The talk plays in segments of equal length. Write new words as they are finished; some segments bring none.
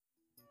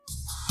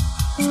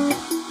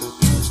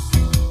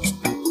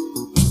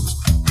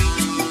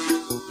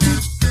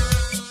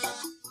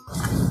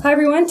Hi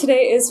everyone,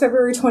 today is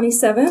February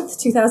 27th,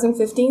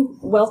 2015.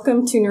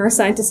 Welcome to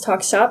Neuroscientist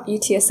Talk Shop,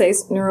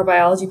 UTSA's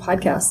neurobiology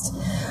podcast.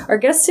 Our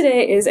guest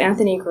today is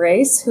Anthony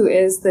Grace, who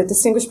is the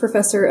Distinguished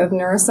Professor of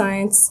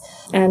Neuroscience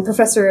and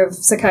Professor of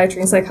Psychiatry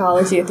and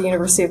Psychology at the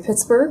University of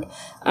Pittsburgh.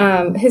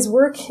 His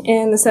work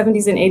in the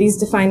 70s and 80s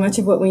defined much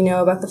of what we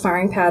know about the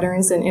firing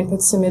patterns and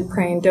inputs to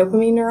midbrain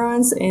dopamine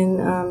neurons.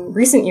 In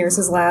recent years,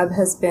 his lab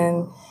has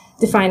been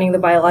defining the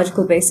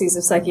biological bases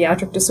of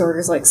psychiatric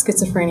disorders like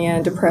schizophrenia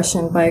and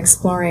depression by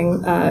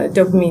exploring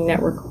dopamine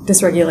network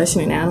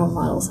dysregulation in animal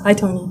models. Hi,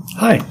 Tony.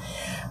 Hi.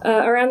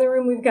 Around the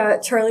room, we've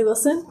got Charlie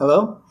Wilson.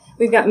 Hello.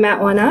 We've got Matt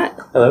Wanat.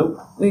 Hello.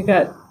 We've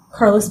got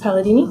Carlos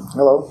Palladini.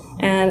 Hello.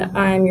 And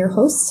I'm your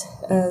host,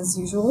 as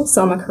usual,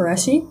 Salma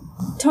Qureshi.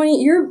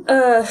 Tony, you're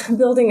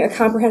building a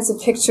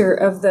comprehensive picture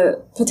of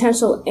the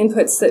potential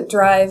inputs that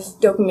drive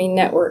dopamine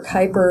network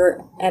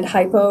hyper and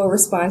hypo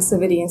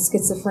responsivity in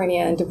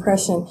schizophrenia and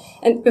depression.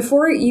 And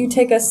before you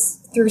take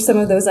us through some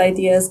of those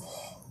ideas,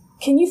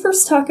 can you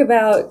first talk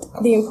about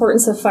the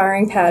importance of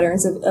firing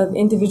patterns of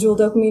individual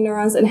dopamine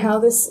neurons and how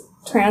this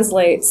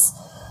translates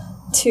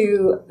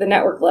to the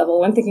network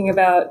level when thinking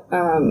about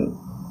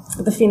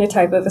the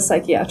phenotype of a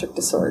psychiatric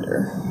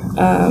disorder,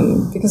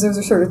 because those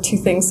are sort of two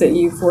things that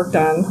you've worked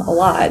on a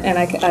lot, and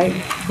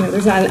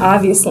there's not an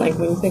obvious link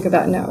when you think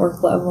about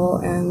network level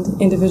and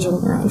individual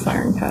neuron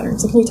firing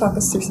patterns. So can you talk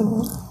us through some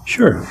of that?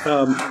 Sure.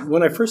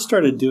 When I first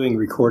started doing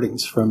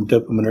recordings from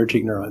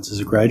dopaminergic neurons as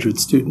a graduate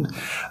student,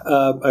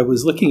 I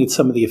was looking at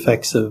some of the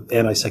effects of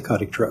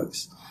antipsychotic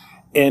drugs,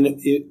 and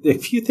a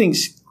few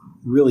things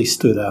really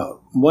stood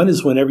out. One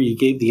is whenever you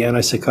gave the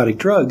antipsychotic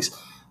drugs,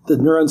 the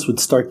neurons would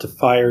start to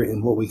fire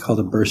in what we call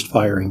a burst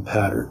firing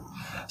pattern.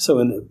 So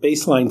in a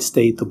baseline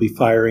state, they'll be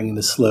firing in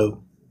a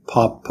slow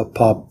pop, pop,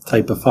 pop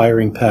type of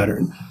firing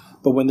pattern.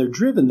 But when they're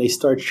driven, they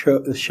start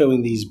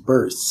showing these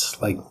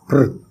bursts, like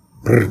brr,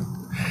 brr.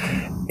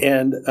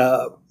 And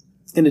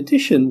in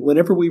addition,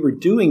 whenever we were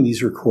doing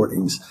these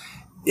recordings,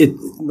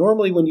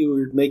 normally when you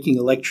were making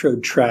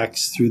electrode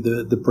tracks through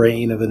the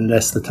brain of an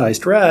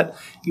anesthetized rat,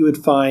 you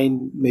would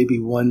find maybe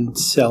one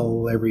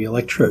cell every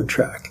electrode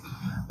track.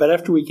 But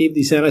after we gave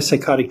these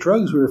antipsychotic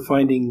drugs, we were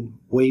finding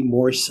way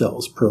more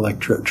cells per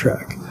electrode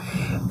track.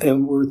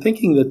 And we're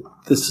thinking that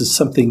this is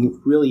something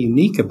really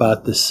unique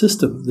about this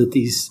system, that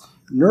these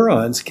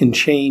neurons can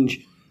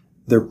change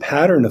their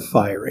pattern of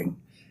firing.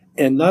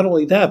 And not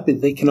only that,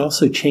 but they can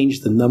also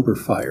change the number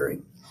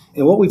firing.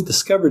 And what we've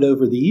discovered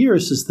over the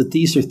years is that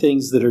these are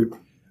things that are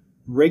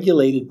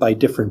regulated by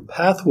different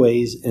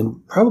pathways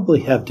and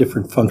probably have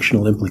different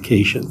functional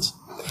implications.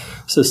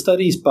 So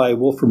studies by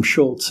Wolfram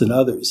Schultz and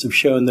others have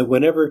shown that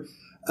whenever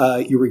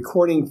you're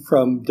recording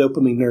from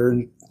dopamine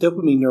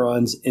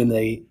neurons in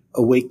a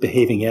awake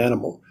behaving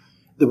animal,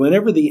 that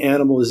whenever the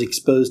animal is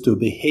exposed to a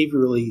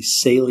behaviorally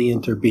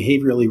salient or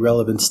behaviorally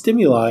relevant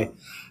stimuli,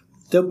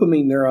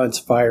 dopamine neurons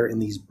fire in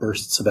these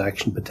bursts of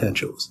action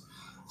potentials.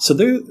 So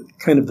they're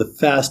kind of the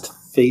fast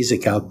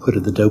phasic output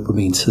of the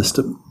dopamine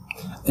system.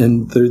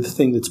 And they're the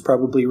thing that's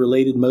probably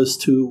related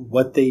most to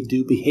what they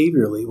do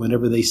behaviorally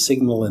whenever they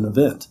signal an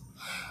event.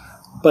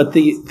 But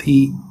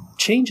the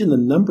change in the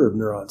number of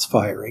neurons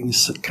firing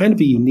is kind of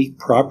a unique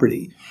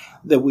property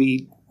that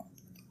we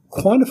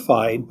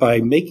quantified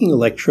by making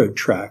electrode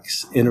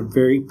tracks in a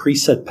very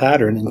preset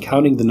pattern and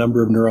counting the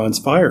number of neurons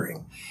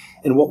firing.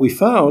 And what we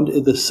found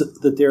is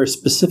that there are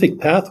specific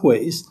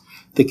pathways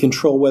that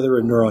control whether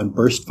a neuron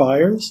burst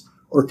fires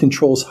or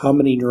controls how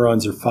many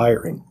neurons are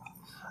firing.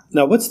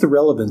 Now, what's the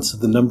relevance of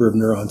the number of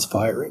neurons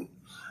firing?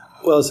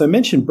 Well, as I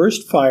mentioned,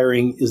 burst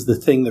firing is the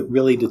thing that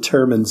really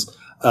determines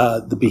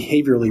the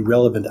behaviorally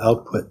relevant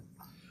output.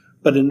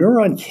 But a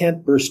neuron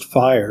can't burst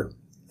fire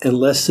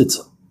unless it's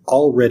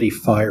already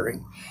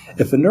firing.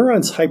 If a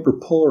neuron's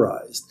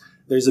hyperpolarized,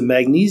 there's a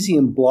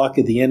magnesium block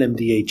of the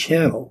NMDA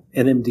channel,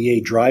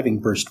 NMDA driving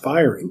burst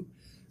firing.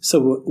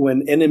 So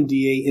when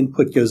NMDA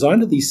input goes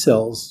onto these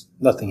cells,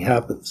 nothing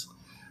happens.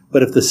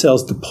 But if the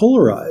cell's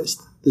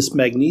depolarized, this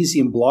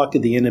magnesium block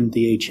of the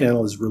NMDA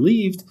channel is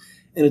relieved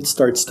and it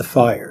starts to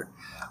fire,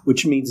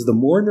 which means the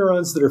more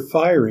neurons that are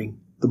firing,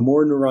 the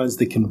more neurons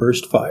that can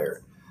burst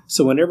fire.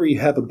 So whenever you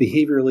have a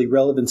behaviorally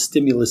relevant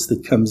stimulus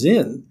that comes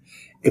in,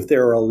 if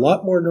there are a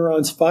lot more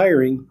neurons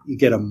firing, you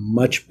get a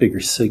much bigger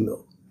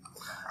signal.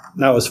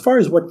 Now, as far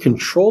as what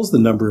controls the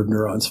number of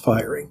neurons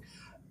firing,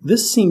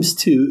 this seems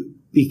to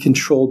be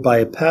controlled by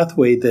a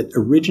pathway that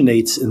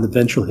originates in the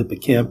ventral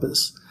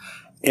hippocampus.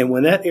 And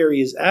when that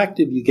area is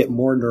active, you get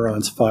more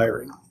neurons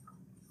firing.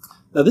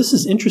 Now, this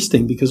is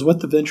interesting because what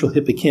the ventral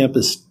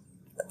hippocampus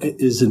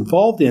is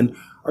involved in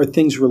are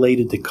things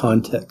related to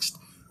context,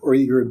 or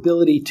your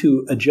ability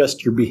to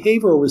adjust your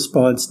behavioral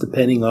response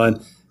depending on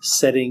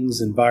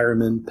settings,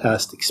 environment,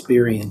 past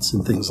experience,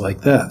 and things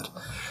like that.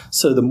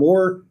 So the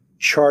more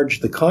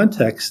charged the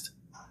context,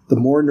 the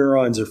more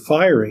neurons are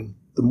firing.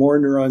 The more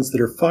neurons that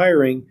are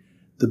firing,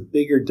 the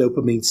bigger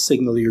dopamine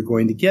signal you're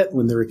going to get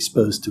when they're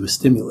exposed to a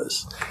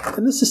stimulus.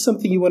 And this is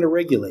something you want to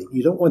regulate.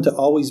 You don't want to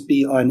always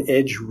be on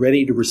edge,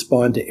 ready to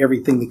respond to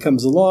everything that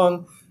comes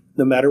along,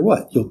 no matter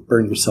what. You'll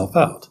burn yourself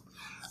out.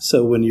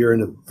 So when you're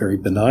in a very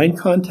benign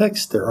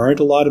context, there aren't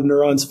a lot of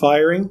neurons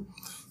firing.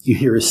 You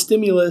hear a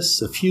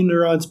stimulus, a few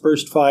neurons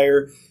burst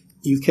fire,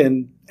 you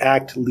can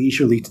act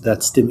leisurely to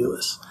that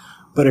stimulus.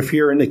 But if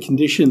you're in a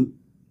condition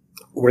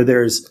where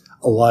there's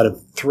a lot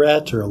of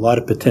threat or a lot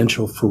of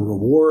potential for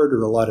reward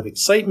or a lot of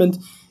excitement,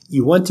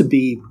 you want to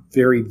be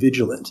very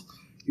vigilant.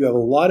 You have a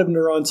lot of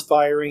neurons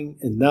firing,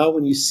 and now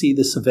when you see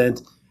this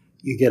event,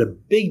 you get a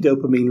big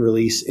dopamine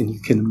release, and you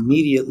can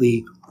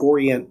immediately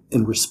orient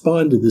and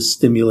respond to this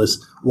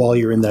stimulus while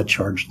you're in that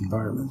charged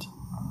environment.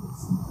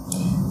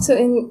 So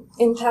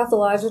in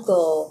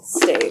pathological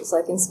states,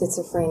 like in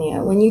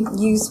schizophrenia, when you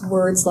use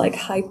words like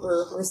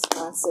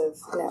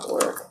hyper-responsive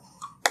network,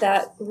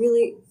 that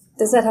really,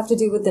 does that have to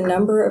do with the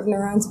number of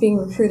neurons being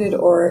recruited,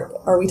 or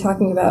are we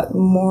talking about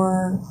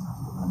more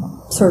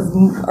sort of,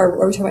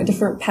 are we talking about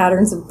different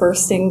patterns of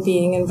bursting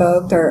being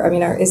invoked? Or, I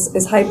mean,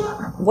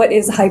 what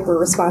is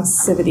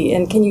hyper-responsivity?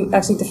 And can you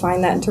actually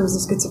define that in terms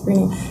of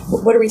schizophrenia?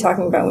 What are we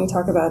talking about when we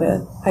talk about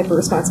a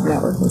hyper-responsive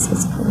network in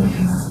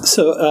schizophrenia?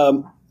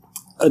 So,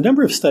 a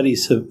number of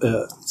studies have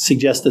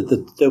suggested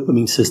that the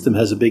dopamine system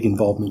has a big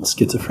involvement in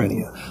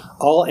schizophrenia.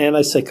 All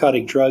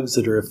antipsychotic drugs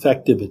that are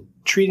effective at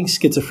treating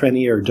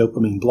schizophrenia are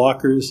dopamine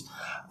blockers.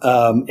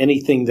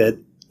 Anything that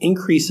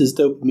increases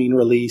dopamine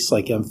release,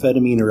 like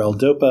amphetamine or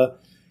L-Dopa,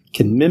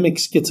 can mimic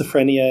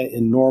schizophrenia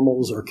in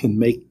normals or can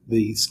make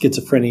the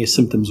schizophrenia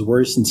symptoms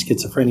worse in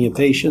schizophrenia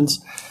patients.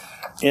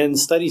 And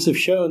studies have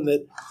shown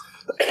that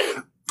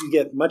you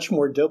get much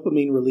more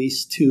dopamine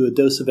release to a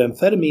dose of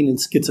amphetamine in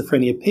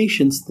schizophrenia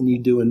patients than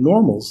you do in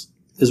normals,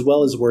 as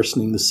well as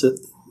worsening the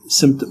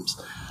symptoms.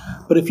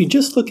 But if you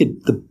just look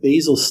at the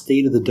basal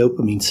state of the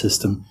dopamine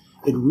system,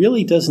 it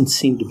really doesn't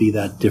seem to be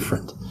that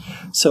different.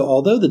 So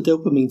although the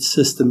dopamine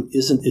system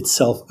isn't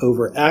itself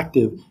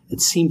overactive,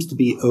 it seems to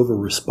be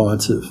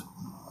over-responsive.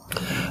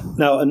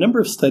 Now, a number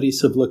of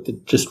studies have looked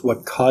at just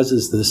what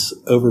causes this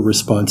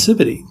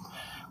over-responsivity.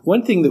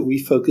 One thing that we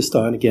focused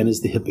on, again,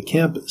 is the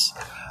hippocampus.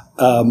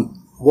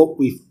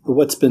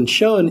 What's been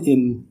shown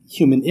in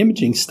human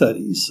imaging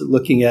studies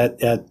looking at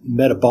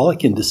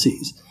metabolic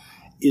indices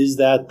is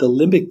that the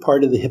limbic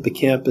part of the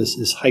hippocampus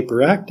is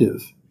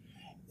hyperactive,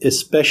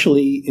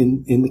 especially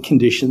in the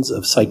conditions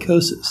of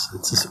psychosis.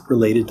 It's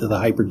related to the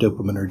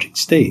hyperdopaminergic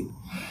state.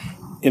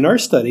 In our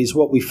studies,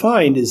 what we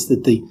find is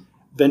that the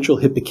ventral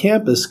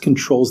hippocampus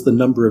controls the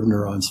number of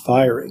neurons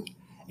firing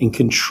and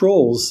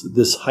controls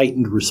this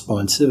heightened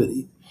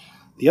responsivity.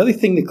 The other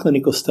thing that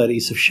clinical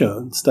studies have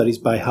shown, studies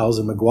by Howes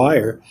and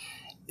McGuire,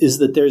 is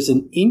that there's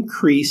an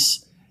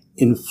increase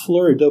in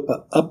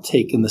fluorodopa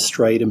uptake in the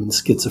striatum in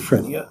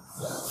schizophrenia.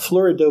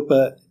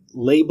 Fluorodopa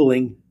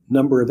labeling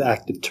number of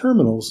active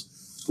terminals,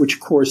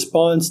 which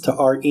corresponds to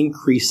our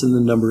increase in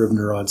the number of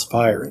neurons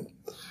firing.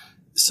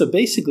 So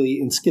basically,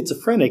 in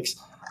schizophrenics,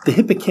 the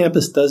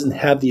hippocampus doesn't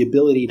have the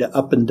ability to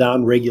up and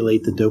down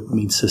regulate the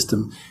dopamine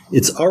system.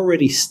 It's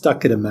already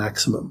stuck at a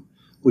maximum,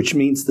 which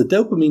means the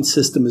dopamine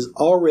system is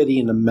already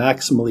in a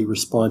maximally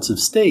responsive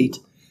state,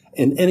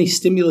 and any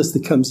stimulus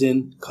that comes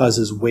in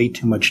causes way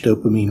too much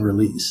dopamine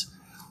release.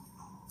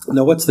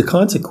 Now, what's the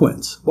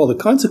consequence? Well, the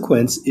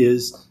consequence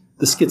is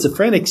the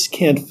schizophrenics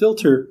can't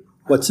filter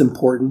what's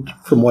important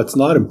from what's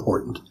not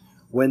important,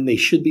 when they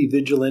should be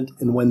vigilant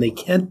and when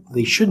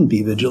they shouldn't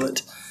be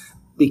vigilant,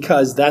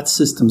 because that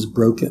system's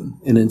broken.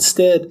 And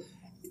instead,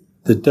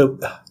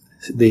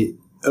 the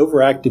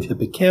overactive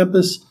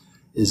hippocampus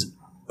is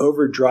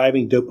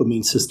overdriving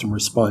dopamine system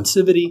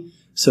responsivity,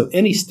 so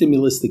any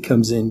stimulus that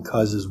comes in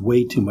causes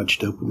way too much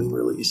dopamine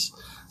release.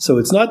 So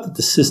it's not that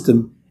the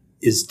system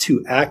is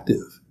too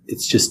active,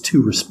 it's just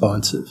too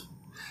responsive.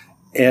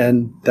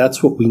 And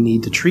that's what we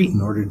need to treat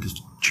in order to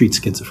treat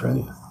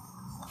schizophrenia.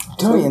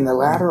 Tony, in the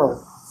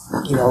lateral,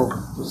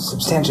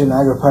 substantia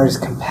nigra pars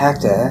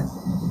compacta,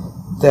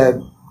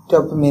 the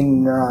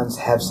dopamine neurons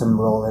have some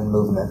role in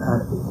movement.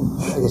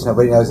 I guess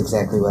nobody knows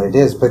exactly what it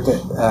is, but the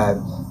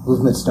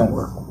movements don't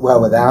work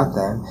well without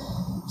them.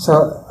 So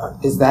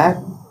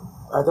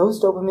are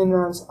those dopamine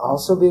neurons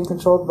also being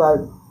controlled by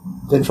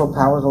ventral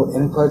palatal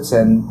inputs?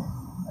 And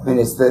I mean,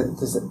 does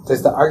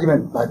the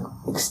argument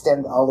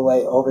extend all the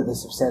way over the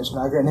substantia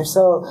nigra? And if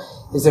so,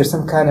 is there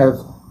some kind of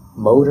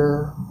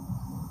motor,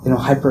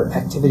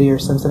 hyperactivity or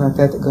something like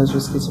that goes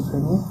with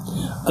schizophrenia?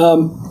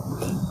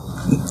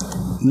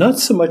 Not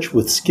so much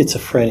with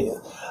schizophrenia,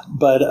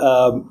 but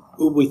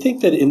we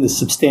think that in the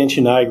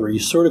substantia nigra, you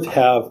sort of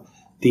have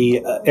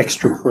the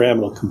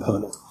extrapyramidal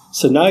component.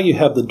 So now you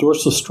have the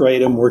dorsal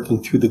striatum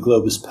working through the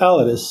globus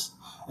pallidus,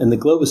 and the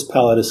globus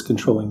pallidus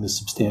controlling the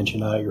substantia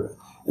nigra,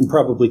 and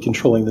probably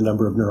controlling the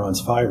number of neurons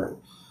firing.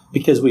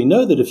 Because we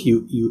know that if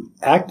you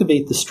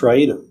activate the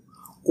striatum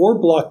or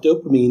block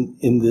dopamine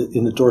in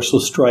the dorsal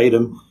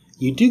striatum,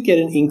 you do get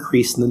an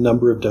increase in the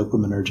number of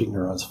dopaminergic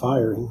neurons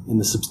firing in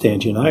the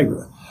substantia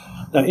nigra.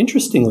 Now,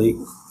 interestingly,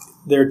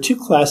 there are two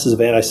classes of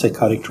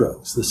antipsychotic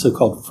drugs, the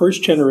so-called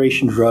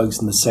first-generation drugs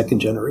and the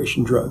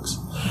second-generation drugs.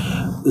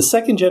 The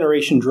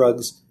second-generation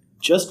drugs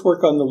just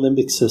work on the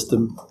limbic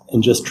system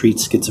and just treat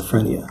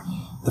schizophrenia.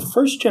 The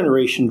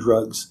first-generation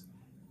drugs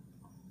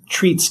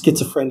treat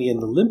schizophrenia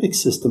in the limbic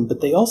system, but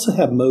they also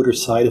have motor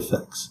side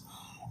effects.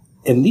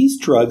 And these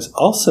drugs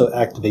also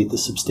activate the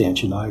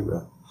substantia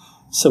nigra.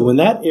 So when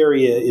that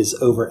area is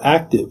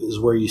overactive is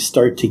where you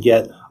start to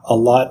get a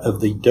lot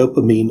of the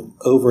dopamine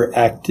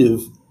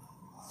overactive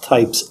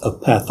types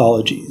of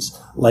pathologies,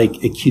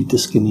 like acute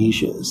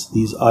dyskinesias,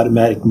 these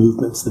automatic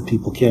movements that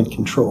people can't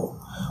control.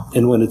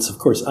 And when it's, of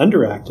course,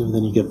 underactive,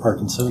 then you get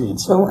Parkinsonian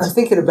symptoms. So I'm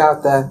thinking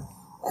about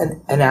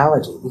an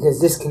analogy, because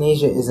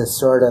dyskinesia is a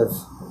sort of,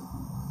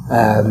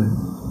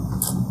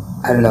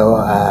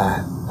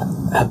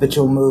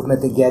 habitual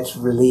movement that gets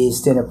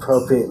released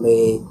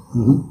inappropriately,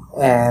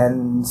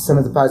 and some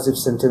of the positive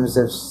symptoms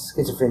of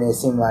schizophrenia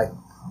seem like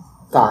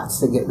thoughts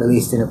that get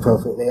released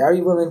inappropriately. Are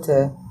you willing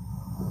to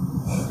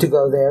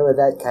go there with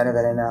that kind of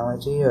an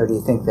analogy, or do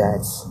you think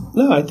that's...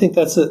 No, I think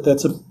that's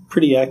a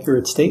pretty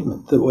accurate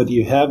statement, that what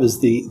you have is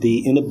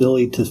the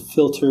inability to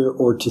filter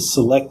or to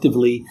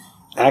selectively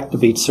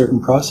activate certain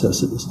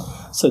processes.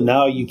 So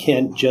now you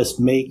can't just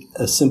make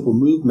a simple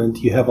movement.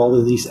 You have all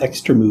of these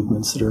extra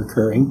movements that are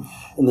occurring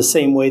in the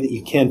same way that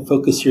you can't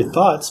focus your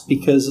thoughts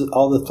because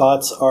all the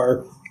thoughts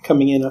are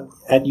coming in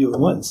at you at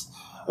once.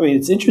 I mean,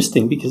 it's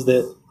interesting because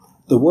the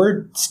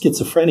word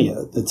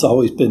schizophrenia, that's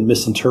always been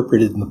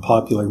misinterpreted in the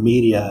popular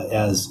media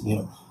as,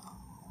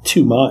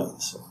 two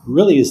minds,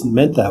 really isn't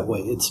meant that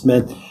way. It's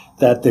meant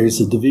that there's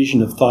a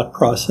division of thought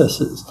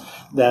processes,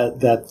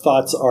 that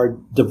thoughts are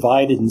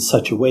divided in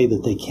such a way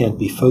that they can't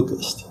be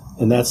focused.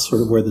 And that's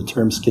sort of where the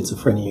term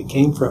schizophrenia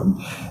came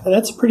from. And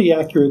that's a pretty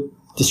accurate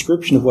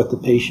description of what the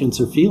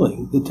patients are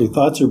feeling, that their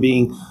thoughts are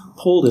being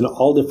pulled in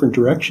all different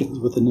directions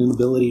with an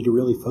inability to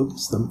really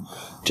focus them.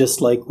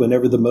 Just like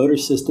whenever the motor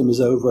system is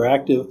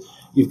overactive,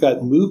 you've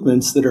got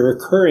movements that are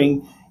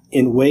occurring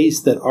in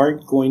ways that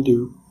aren't going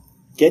to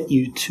get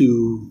you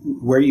to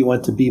where you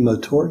want to be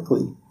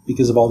motorically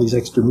because of all these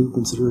extra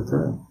movements that are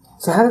occurring.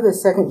 So how do the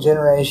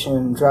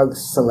second-generation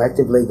drugs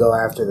selectively go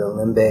after the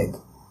limbic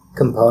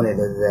component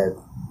of the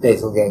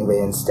basal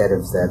ganglia instead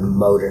of the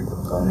motor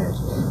component?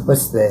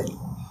 What's the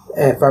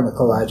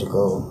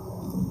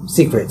pharmacological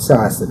secret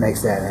sauce that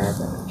makes that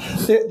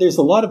happen? There's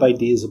a lot of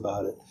ideas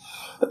about it.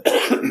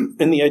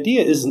 And the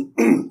idea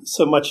isn't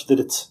so much that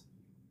it's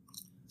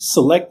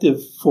selective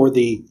for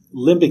the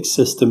limbic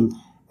system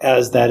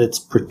as that it's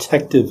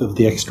protective of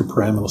the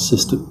extrapyramidal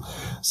system.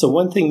 So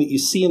one thing that you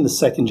see in the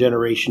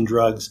second-generation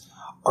drugs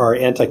are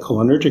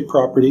anticholinergic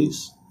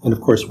properties. And,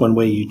 of course, one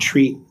way you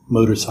treat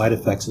motor side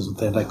effects is with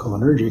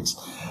anticholinergics.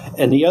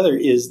 And the other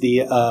is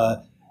the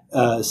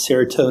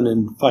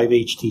serotonin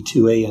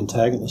 5-HT2A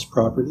antagonist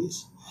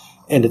properties.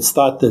 And it's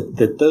thought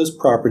that those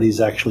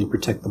properties actually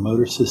protect the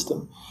motor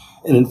system.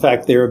 And, in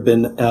fact, there have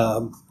been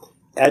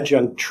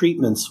adjunct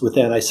treatments with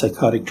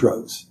antipsychotic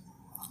drugs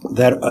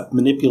that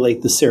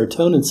manipulate the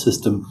serotonin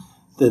system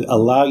that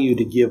allow you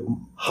to give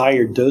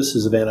higher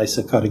doses of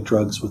antipsychotic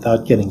drugs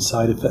without getting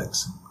side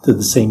effects to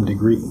the same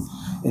degree.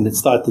 And it's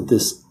thought that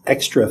this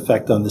extra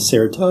effect on the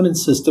serotonin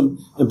system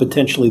and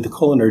potentially the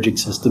cholinergic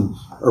system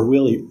are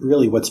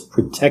really what's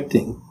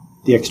protecting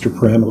the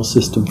extrapyramidal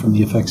system from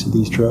the effects of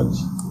these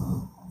drugs.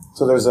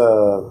 So there's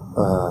a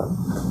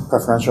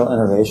preferential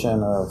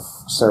innervation of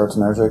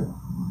serotonergic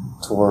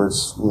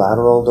towards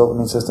lateral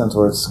dopamine system,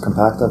 towards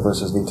compacta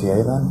versus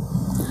VTA then?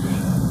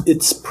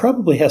 It's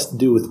probably has to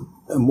do with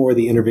more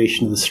the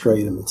innervation of the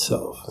striatum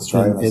itself. The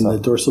striatum and the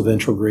dorsal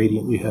ventral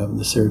gradient you have in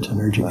the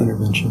serotonergic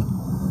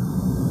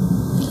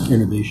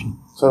innervation.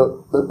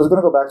 So I was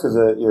going to go back to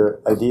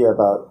your idea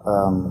about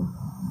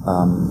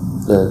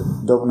the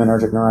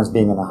dopaminergic neurons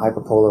being in a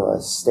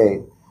hyperpolarized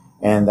state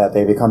and that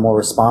they become more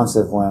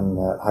responsive when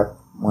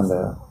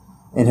the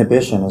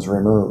inhibition is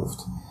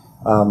removed.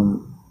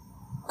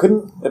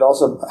 Couldn't it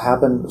also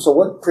happen? So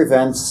what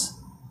prevents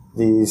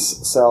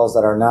these cells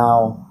that are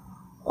now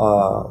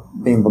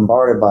being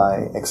bombarded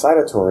by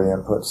excitatory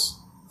inputs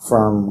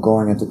from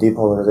going into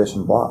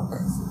depolarization block?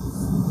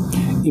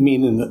 You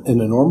mean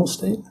in a normal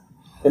state?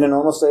 In a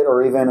normal state,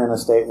 or even in a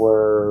state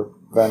where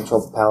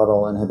ventral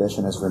palatal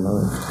inhibition is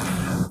removed?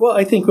 Well,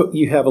 I think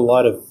you have a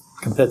lot of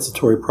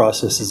compensatory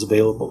processes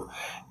available.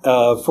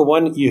 For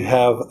one, you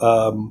have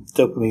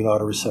dopamine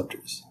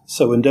autoreceptors.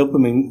 So when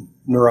dopamine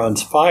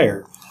neurons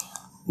fire,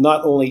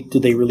 not only do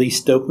they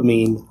release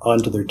dopamine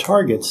onto their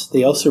targets,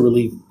 they also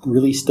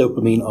release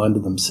dopamine onto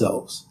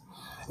themselves.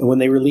 And when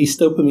they release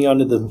dopamine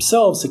onto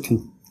themselves, it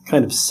can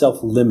kind of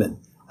self-limit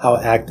how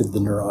active the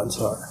neurons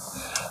are.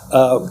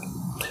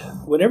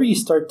 Whenever you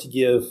start to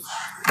give,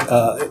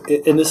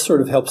 and this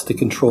sort of helps to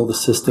control the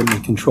system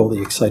and control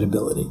the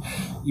excitability,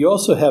 you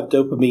also have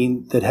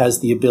dopamine that has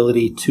the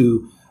ability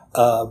to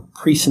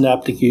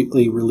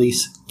presynaptically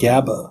release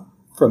GABA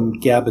from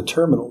GABA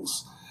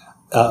terminals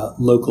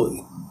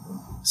locally.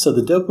 So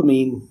the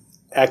dopamine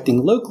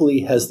acting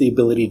locally has the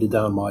ability to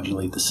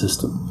down-modulate the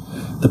system.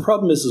 The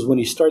problem is when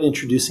you start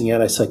introducing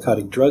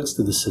antipsychotic drugs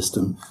to the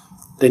system,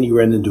 then you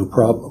run into a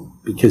problem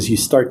because you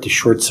start to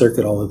short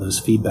circuit all of those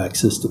feedback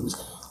systems.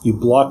 You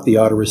block the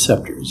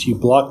autoreceptors. You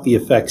block the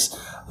effects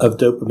of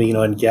dopamine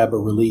on GABA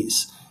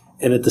release.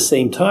 And at the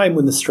same time,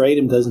 when the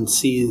striatum doesn't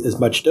see as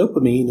much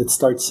dopamine, it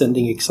starts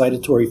sending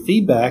excitatory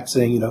feedback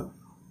saying,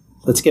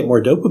 let's get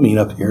more dopamine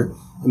up here.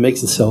 It makes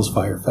the cells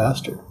fire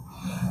faster.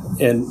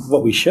 And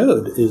what we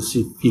showed is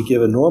if you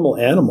give a normal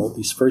animal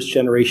these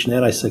first-generation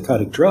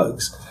antipsychotic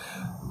drugs,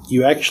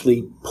 you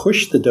actually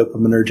push the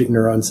dopaminergic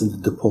neurons into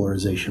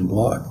depolarization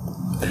block.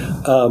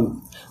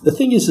 The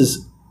thing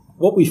is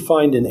what we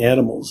find in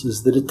animals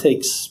is that it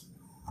takes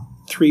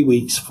 3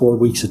 weeks, 4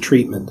 weeks of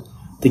treatment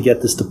to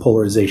get this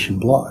depolarization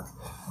block.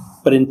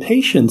 But in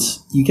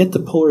patients, you get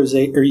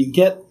you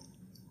get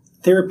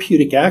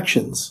therapeutic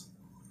actions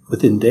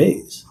within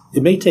days.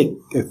 It may take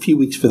a few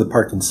weeks for the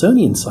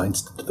Parkinsonian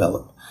signs to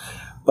develop,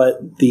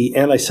 but the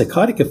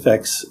antipsychotic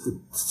effects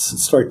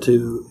start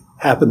to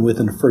happen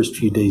within the first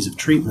few days of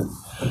treatment.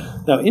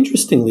 Now,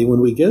 interestingly,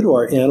 when we go to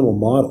our animal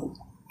model,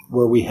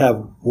 where we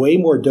have way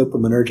more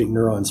dopaminergic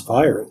neurons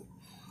firing,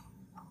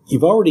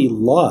 you've already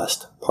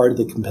lost part of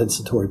the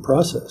compensatory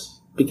process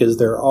because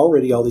there are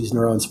already all these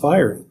neurons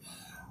firing.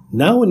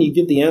 Now, when you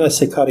give the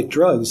antipsychotic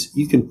drugs,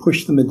 you can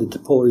push them into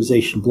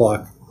depolarization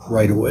block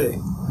right away.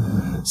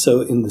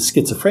 So in the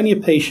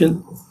schizophrenia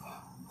patient,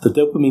 the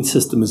dopamine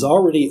system is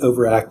already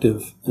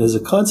overactive, and as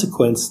a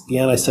consequence, the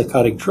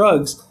antipsychotic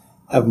drugs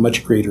have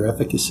much greater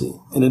efficacy.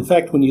 And in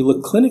fact, when you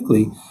look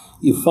clinically,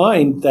 you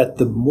find that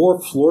the more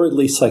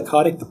floridly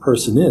psychotic the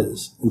person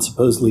is, and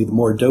supposedly the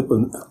more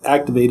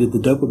activated the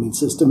dopamine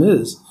system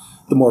is,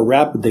 the more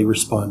rapid they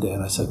respond to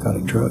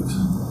antipsychotic drugs.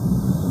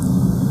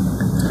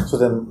 So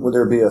then would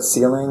there be a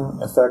ceiling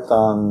effect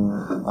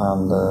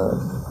on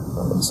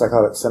the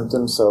psychotic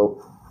symptoms?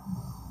 So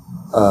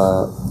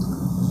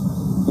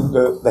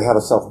they have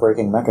a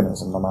self-breaking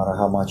mechanism no matter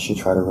how much you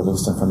try to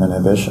release them from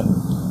inhibition.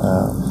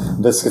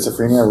 Does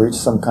schizophrenia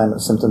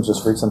symptoms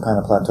just reach some kind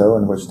of plateau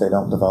in which they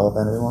don't develop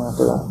anymore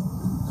after that?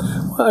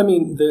 Well, I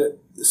mean,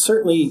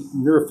 certainly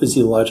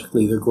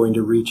neurophysiologically they're going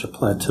to reach a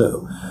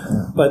plateau.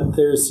 Yeah. But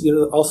there's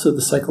also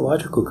the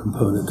psychological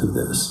component of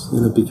this,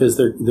 because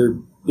they're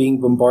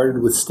being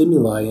bombarded with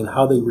stimuli, and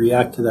how they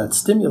react to that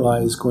stimuli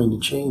is going to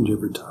change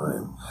over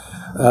time.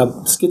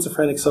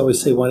 Schizophrenics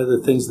always say one of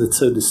the things that's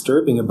so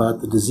disturbing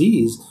about the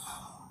disease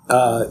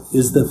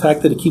is the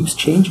fact that it keeps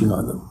changing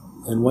on them.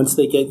 And once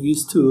they get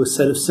used to a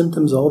set of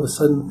symptoms, all of a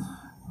sudden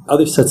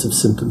other sets of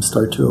symptoms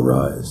start to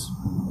arise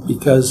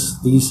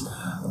because these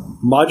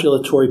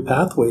modulatory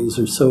pathways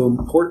are so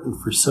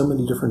important for so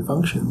many different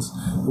functions.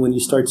 And when you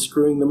start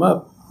screwing them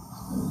up,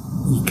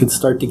 you can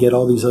start to get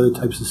all these other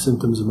types of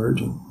symptoms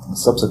emerging.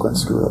 Subsequent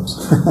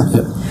screw-ups.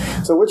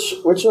 Yep. So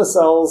which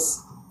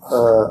cells,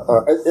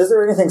 is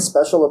there anything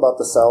special about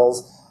the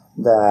cells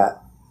that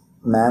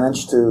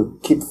manage to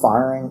keep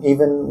firing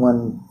even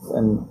when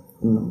in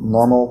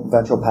normal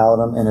ventral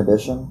pallidum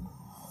inhibition?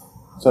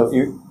 So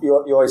you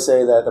always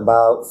say that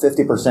about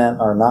 50%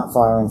 are not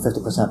firing,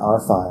 50% are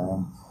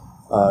firing.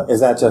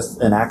 Is that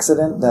just an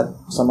accident that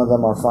some of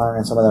them are firing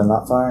and some of them are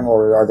not firing,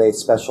 or are they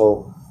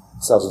special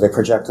cells? Do they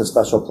project to a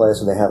special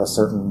place, or they have a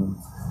certain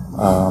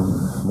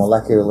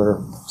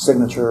molecular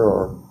signature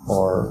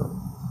or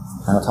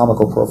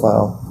anatomical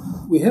profile?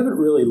 We haven't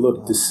really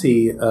looked to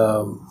see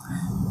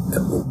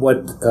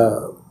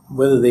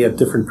whether they have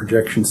different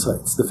projection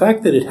sites. The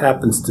fact that it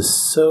happens to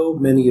so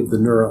many of the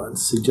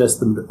neurons suggests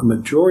that a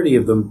majority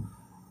of them,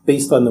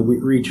 based on the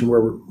region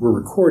where we're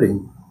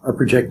recording, are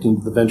projecting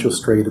to the ventral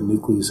striatum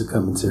nucleus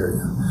accumbens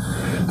area.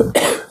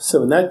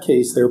 So in that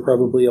case, there are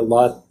probably a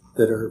lot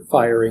that are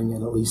firing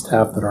and at least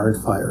half that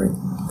aren't firing.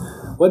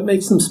 What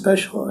makes them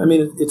special? I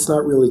mean, it's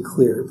not really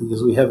clear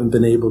because we haven't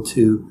been able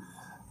to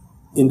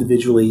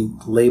individually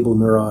label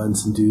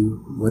neurons and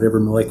do whatever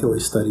molecular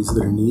studies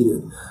that are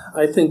needed.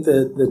 I think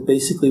that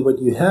basically what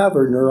you have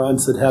are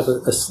neurons that have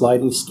a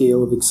sliding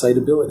scale of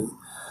excitability.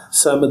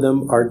 Some of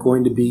them are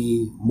going to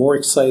be more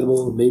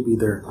excitable. Maybe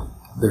they're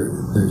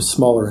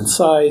smaller in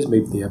size.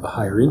 Maybe they have a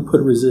higher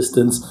input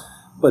resistance.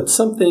 But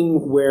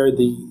something where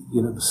the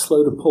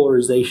slow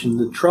depolarization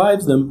that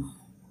drives them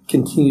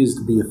continues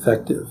to be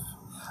effective.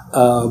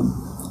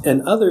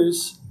 And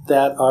others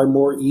that are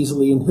more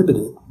easily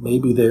inhibited.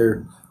 Maybe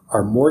there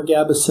are more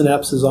GABA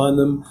synapses on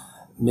them.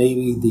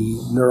 Maybe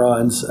the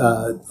neurons'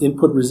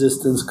 input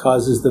resistance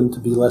causes them to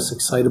be less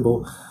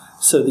excitable,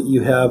 so that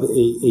you have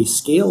a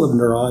scale of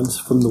neurons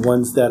from the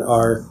ones that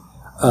are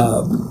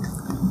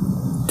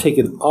take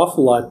an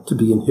awful lot to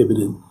be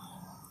inhibited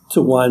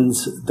to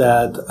ones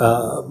that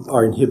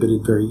are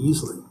inhibited very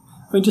easily.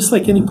 I mean, just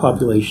like any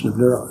population of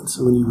neurons.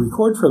 So when you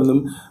record from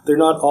them, they're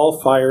not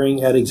all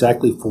firing at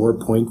exactly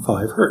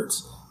 4.5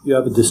 hertz. You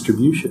have a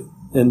distribution.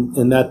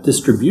 And that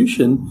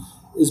distribution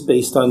is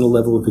based on the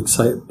level of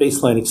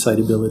baseline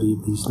excitability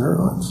of these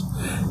neurons.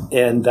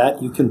 And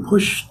that you can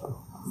push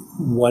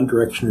one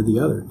direction or the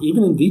other.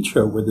 Even in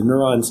vitro, where the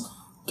neurons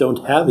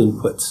don't have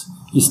inputs,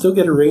 you still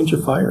get a range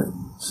of firing.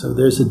 So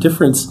there's a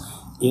difference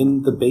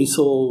in the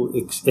basal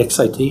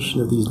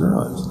excitation of these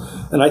neurons.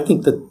 And I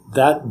think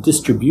that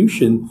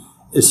distribution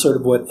is sort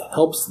of what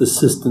helps the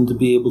system to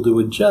be able to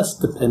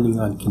adjust depending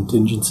on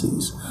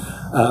contingencies.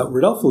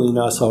 Rodolfo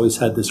Linas always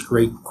had this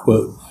great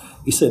quote.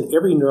 He said,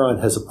 every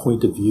neuron has a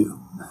point of view.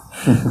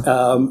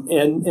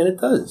 And it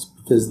does,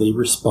 because they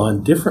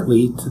respond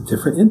differently to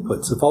different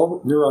inputs. If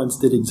all neurons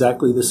did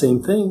exactly the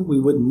same thing, we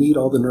wouldn't need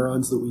all the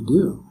neurons that we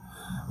do.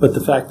 But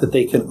the fact that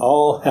they can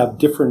all have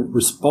different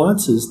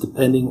responses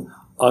depending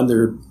on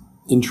their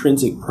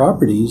intrinsic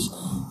properties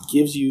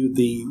gives you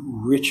the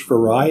rich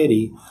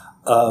variety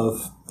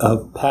of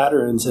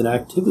patterns and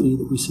activity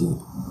that we see.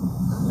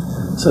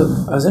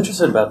 So I was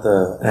interested about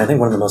and I think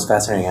one of the most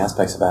fascinating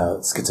aspects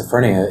about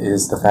schizophrenia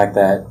is the fact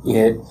that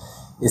it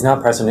is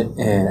not present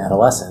in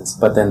adolescence,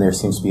 but then there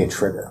seems to be a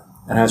trigger.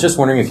 And I was just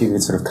wondering if you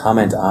could sort of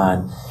comment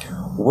on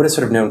what is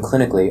sort of known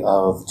clinically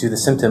of, do the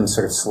symptoms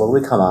sort of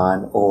slowly come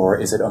on, or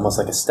is it almost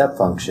like a step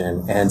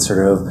function, and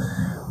sort of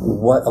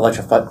what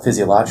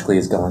electrophysiologically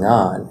is going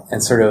on?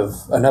 And sort of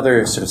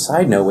another sort of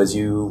side note was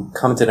you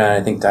commented on,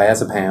 I think,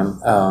 diazepam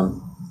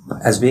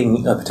as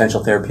being a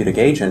potential therapeutic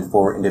agent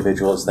for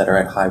individuals that are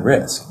at high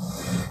risk.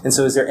 And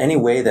so is there any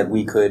way that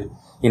we could,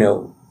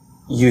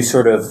 you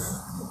sort of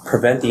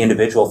prevent the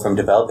individual from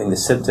developing the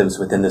symptoms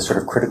within this sort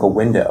of critical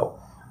window?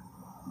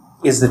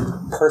 Is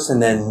the person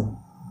then,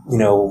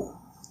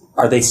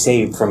 are they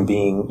saved from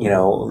being,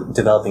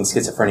 developing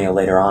schizophrenia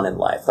later on in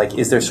life? Like,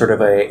 is there sort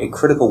of a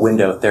critical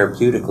window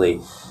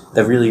therapeutically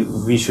that really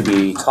we should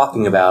be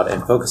talking about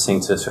and focusing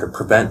to sort of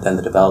prevent then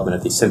the development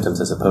of these symptoms,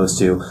 as opposed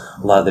to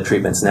a lot of the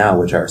treatments now,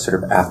 which are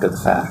sort of after the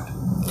fact?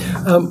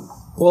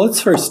 Well,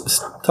 let's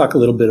first talk a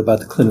little bit about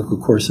the clinical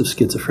course of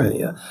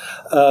schizophrenia.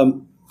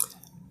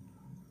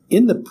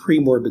 In the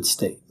premorbid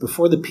state,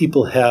 before the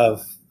people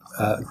have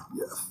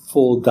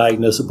full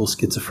diagnosable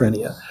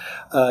schizophrenia,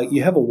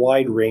 you have a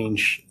wide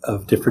range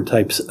of different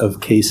types of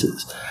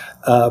cases.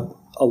 A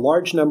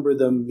large number of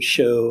them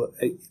show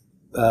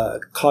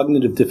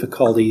cognitive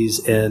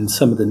difficulties and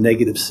some of the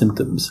negative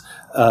symptoms,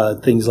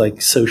 things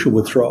like social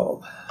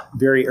withdrawal,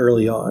 very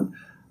early on.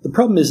 The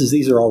problem is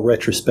these are all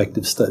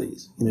retrospective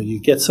studies. You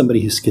get somebody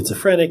who's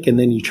schizophrenic, and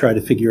then you try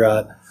to figure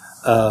out,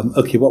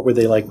 okay, what were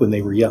they like when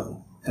they were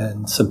young?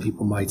 And some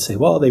people might say,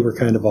 well, they were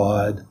kind of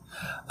odd.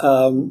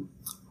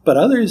 But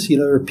others,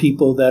 are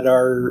people that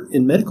are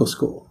in medical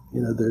school.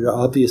 They're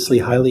obviously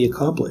highly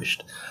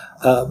accomplished.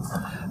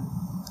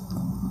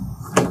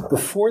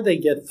 Before they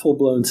get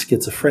full-blown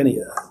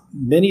schizophrenia,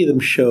 many of them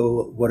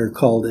show what are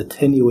called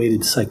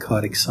attenuated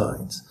psychotic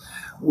signs,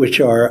 which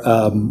are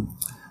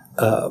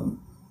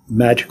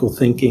magical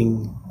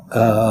thinking,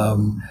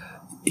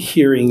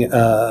 hearing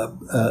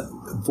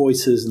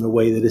voices in a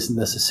way that isn't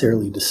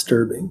necessarily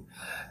disturbing.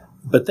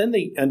 But then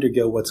they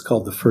undergo what's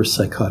called the first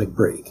psychotic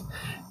break.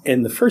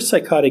 And the first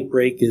psychotic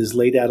break is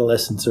late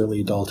adolescence,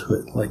 early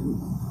adulthood, like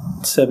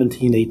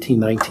 17, 18,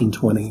 19,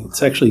 20.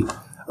 It's actually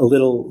a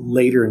little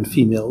later in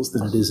females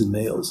than it is in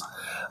males.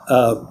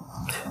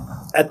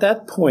 At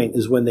that point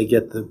is when they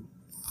get the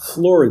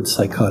florid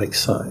psychotic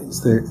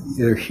signs.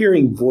 They're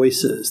hearing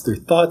voices. Their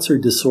thoughts are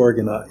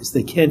disorganized.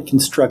 They can't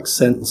construct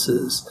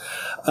sentences.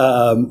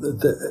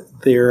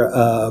 They're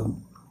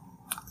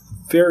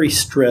very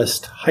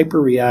stressed,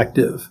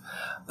 hyperreactive,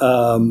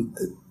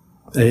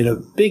 a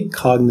big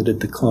cognitive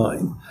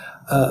decline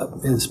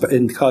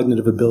in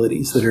cognitive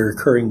abilities that are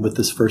occurring with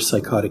this first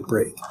psychotic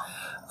break.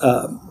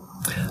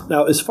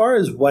 Now, as far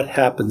as what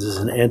happens as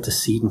an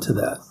antecedent to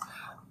that,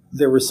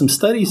 there were some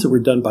studies that were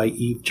done by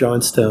Eve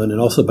Johnstone and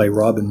also by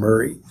Robin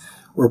Murray,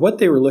 where what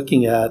they were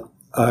looking at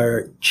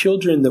are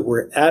children that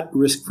were at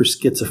risk for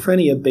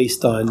schizophrenia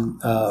based on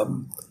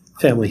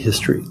family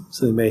history.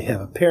 So they may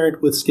have a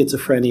parent with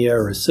schizophrenia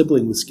or a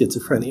sibling with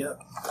schizophrenia.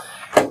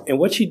 And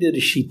what she did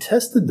is she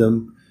tested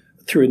them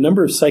through a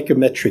number of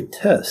psychometric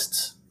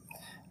tests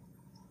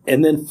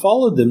and then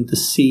followed them to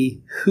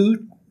see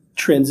who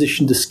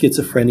transitioned to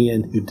schizophrenia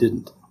and who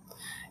didn't.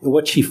 And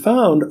what she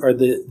found are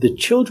the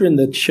children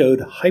that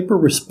showed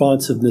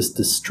hyper-responsiveness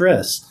to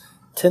stress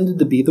tended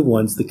to be the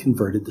ones that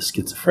converted to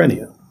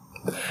schizophrenia.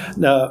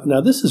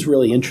 Now this is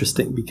really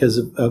interesting because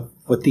of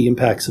what the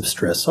impacts of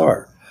stress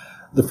are.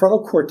 The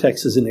frontal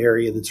cortex is an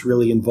area that's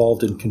really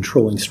involved in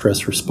controlling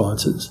stress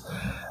responses.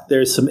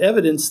 There's some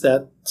evidence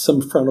that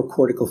some frontal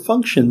cortical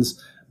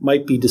functions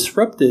might be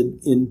disrupted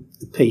in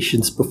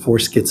patients before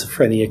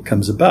schizophrenia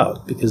comes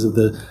about because of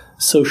the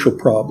social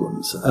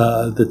problems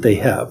that they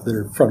have that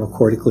are frontal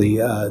cortically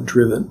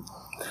driven.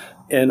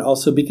 And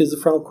also because the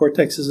frontal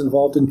cortex is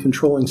involved in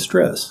controlling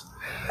stress.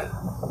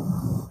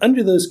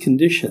 Under those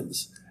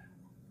conditions,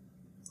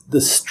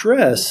 the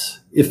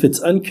stress, if it's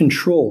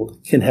uncontrolled,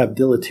 can have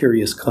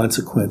deleterious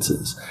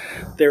consequences.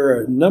 There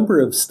are a number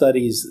of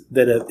studies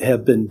that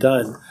have been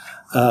done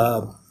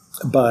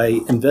by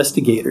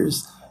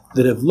investigators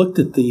that have looked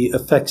at the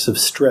effects of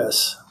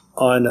stress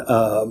on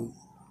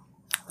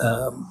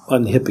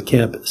the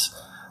hippocampus.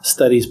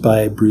 Studies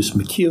by Bruce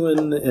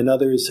McEwen and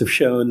others have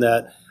shown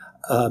that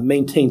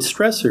maintained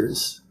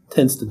stressors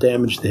tends to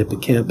damage the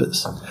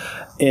hippocampus.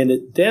 And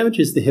it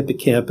damages the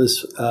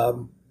hippocampus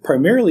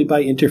primarily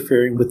by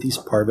interfering with these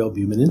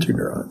parvalbumin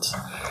interneurons.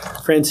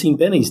 Francine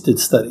Bennies did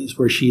studies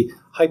where she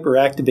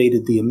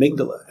hyperactivated the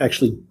amygdala,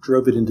 actually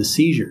drove it into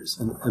seizures,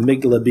 and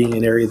amygdala being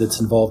an area that's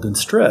involved in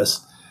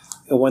stress.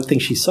 And one thing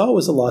she saw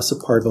was a loss of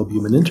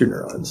parvalbumin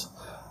interneurons.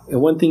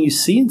 And one thing you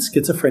see in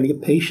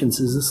schizophrenia patients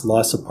is this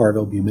loss of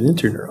parvalbumin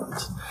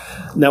interneurons.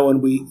 Now,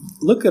 when we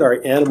look at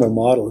our animal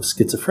model of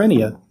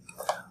schizophrenia,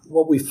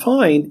 what we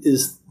find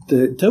is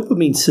the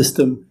dopamine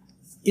system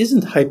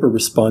isn't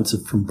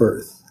hyper-responsive from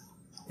birth.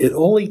 It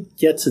only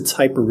gets its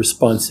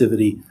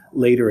hyper-responsivity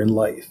later in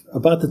life,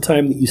 about the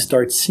time that you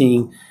start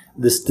seeing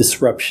this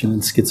disruption in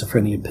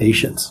schizophrenia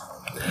patients.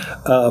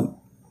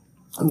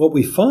 What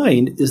we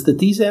find is that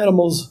these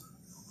animals,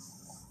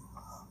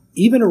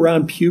 even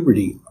around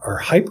puberty, are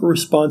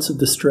hyper-responsive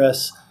to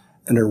stress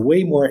and are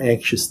way more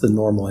anxious than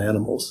normal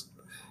animals.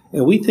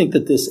 And we think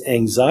that this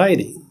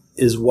anxiety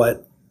is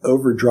what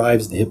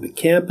overdrives the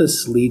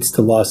hippocampus, leads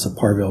to loss of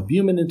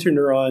parvalbumin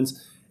interneurons,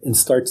 and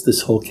starts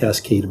this whole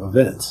cascade of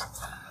events.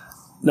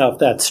 Now, if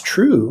that's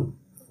true,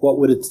 what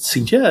would it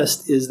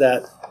suggest is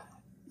that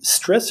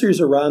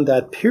stressors around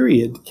that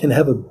period can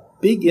have a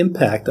big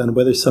impact on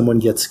whether someone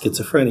gets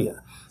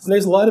schizophrenia. And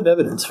there's a lot of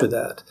evidence for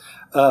that.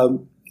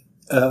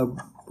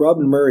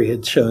 Robin Murray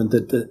had shown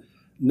that the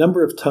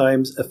number of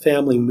times a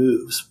family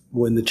moves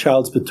when the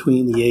child's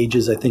between the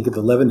ages, I think, of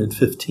 11 and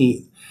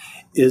 15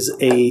 is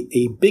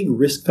a big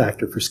risk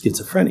factor for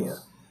schizophrenia,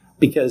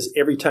 because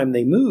every time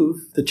they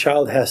move, the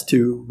child has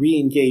to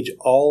re-engage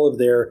all of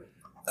their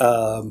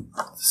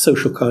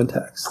social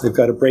contacts. They've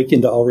got to break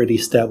into already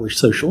established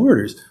social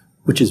orders,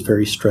 which is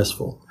very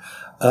stressful.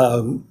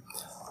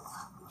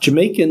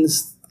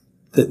 Jamaicans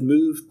that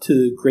move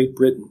to Great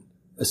Britain,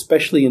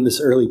 especially in this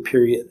early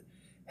period,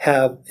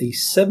 have a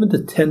 7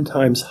 to 10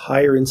 times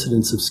higher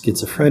incidence of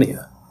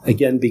schizophrenia,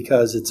 again,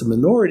 because it's a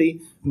minority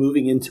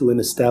moving into an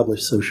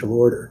established social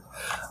order.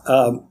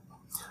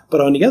 But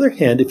on the other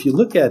hand, if you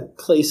look at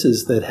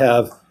places that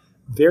have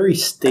very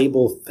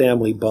stable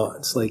family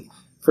bonds, like,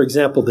 for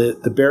example,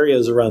 the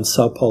barrios around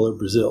Sao Paulo,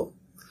 Brazil,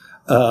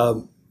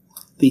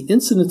 the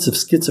incidence of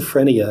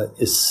schizophrenia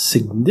is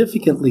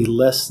significantly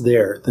less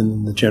there than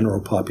in the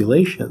general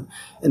population.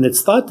 And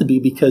it's thought to be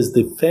because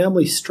the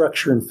family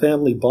structure and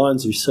family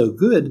bonds are so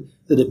good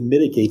that it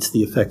mitigates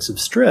the effects of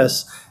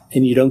stress,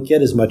 and you don't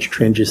get as much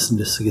transition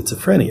to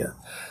schizophrenia.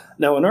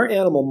 Now, in our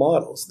animal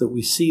models that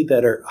we see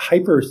that are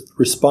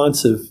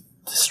hyper-responsive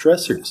to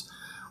stressors,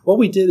 what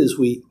we did is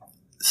we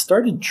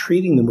started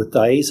treating them with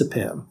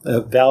diazepam,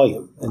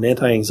 Valium, an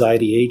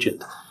anti-anxiety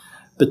agent.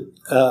 But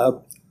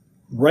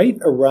right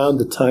around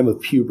the time of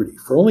puberty,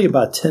 for only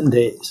about 10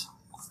 days,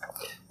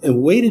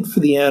 and waited for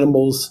the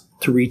animals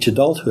to reach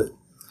adulthood.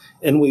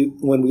 And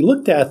when we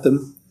looked at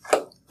them,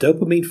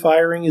 dopamine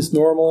firing is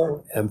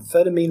normal,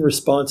 amphetamine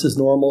response is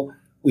normal.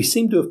 We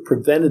seem to have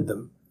prevented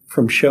them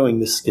from showing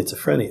this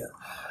schizophrenia.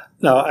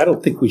 Now, I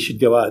don't think we should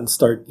go out and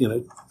start,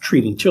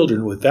 treating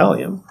children with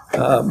Valium.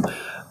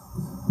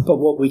 But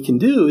what we can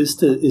do is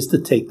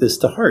to take this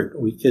to heart.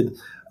 We could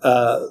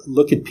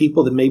look at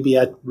people that may be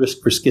at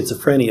risk for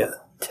schizophrenia,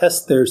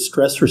 test their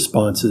stress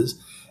responses,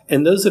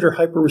 and those that are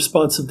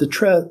hyper-responsive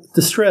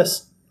to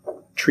stress,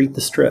 treat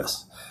the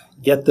stress.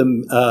 Get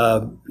them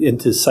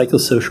into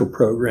psychosocial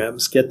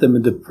programs, get them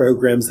into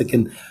programs that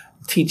can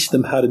teach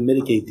them how to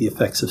mitigate the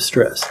effects of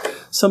stress.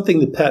 Something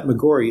that Pat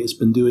McGorry has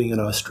been doing in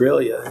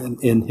Australia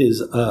in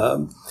his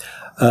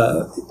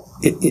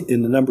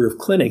in a number of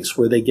clinics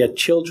where they get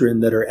children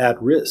that are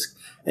at risk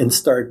and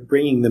start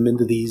bringing them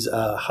into these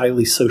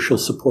highly social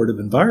supportive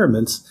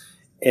environments,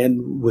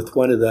 and with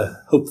one of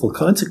the hopeful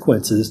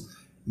consequences,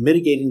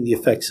 mitigating the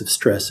effects of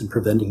stress and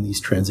preventing these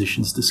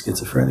transitions to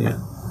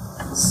schizophrenia.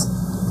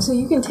 So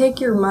you can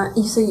take your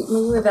mice, so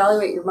when you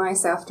evaluate your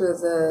mice after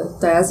the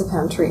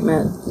diazepam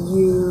treatment,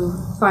 you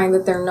find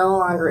that they're no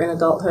longer in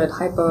adulthood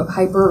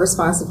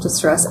hyper-responsive to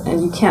stress,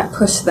 and you can't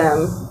push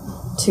them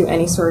to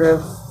any sort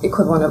of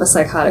equivalent of a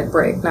psychotic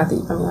break. Not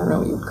that, I don't know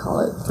what you would call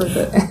it for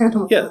the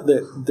animal. Yeah,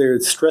 their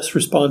stress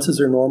responses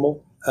are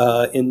normal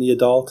in the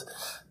adult,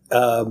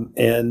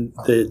 and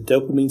the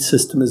dopamine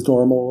system is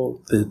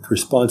normal. The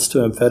response to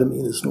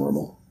amphetamine is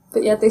normal.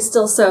 But yet they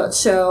still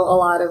show a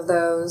lot of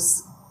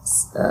those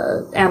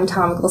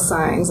anatomical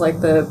signs,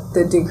 like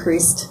the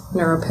decreased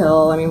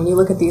neuropil. I mean, when you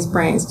look at these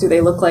brains, do they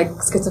look like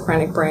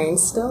schizophrenic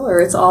brains still, or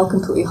it's all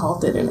completely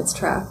halted in its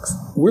tracks?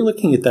 We're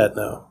looking at that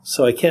now,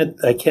 so I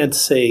can't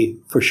say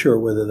for sure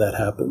whether that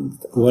happened.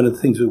 One of the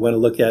things we want to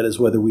look at is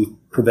whether we've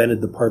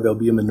prevented the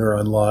parvalbumin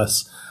neuron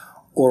loss,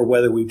 or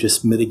whether we've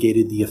just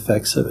mitigated the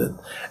effects of it,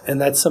 and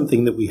that's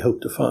something that we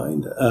hope to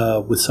find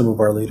with some of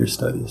our later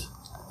studies.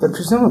 But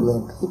presumably,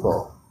 in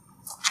people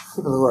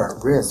who are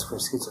at risk for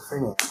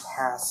schizophrenia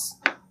pass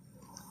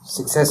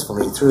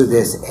successfully through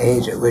this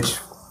age at which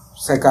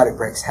psychotic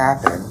breaks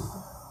happen,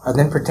 are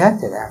then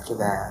protected after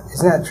that.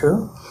 Isn't that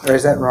true? Or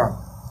is that wrong?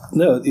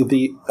 No,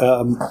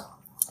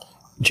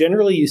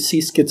 generally you see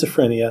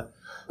schizophrenia,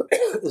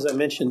 as I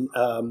mentioned,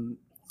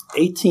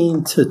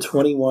 18 to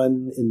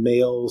 21 in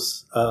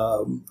males,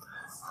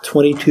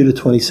 22 to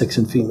 26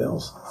 in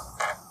females.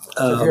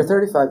 So if you're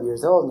 35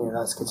 years old and you're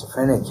not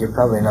schizophrenic, you're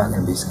probably not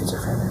going to be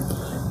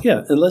schizophrenic.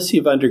 Yeah, unless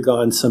you've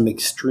undergone some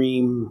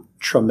extreme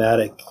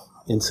traumatic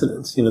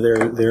incidents.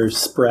 There's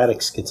sporadic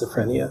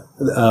schizophrenia.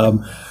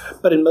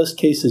 But in most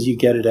cases, you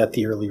get it at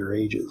the earlier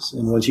ages.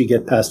 And once you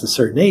get past a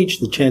certain age,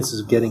 the chances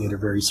of getting it are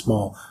very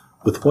small,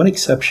 with one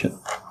exception.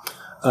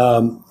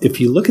 If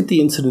you look at the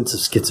incidence of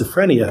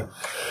schizophrenia,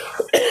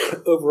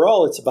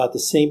 overall, it's about the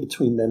same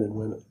between men and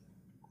women.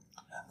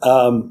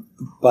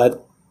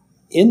 But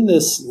in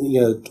this,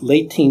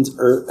 late teens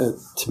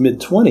to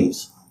mid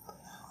 20s,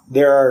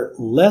 there are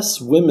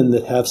less women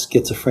that have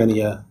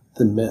schizophrenia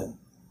than men,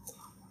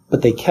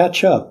 but they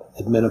catch up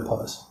at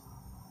menopause.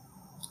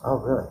 Oh,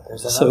 really?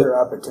 There's another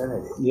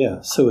opportunity.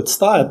 Yeah. So it's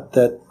thought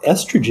that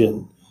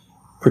estrogen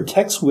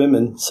protects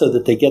women so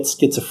that they get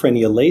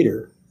schizophrenia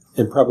later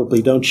and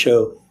probably don't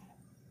show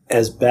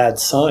as bad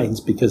signs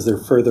because they're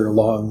further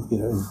along,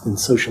 in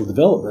social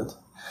development.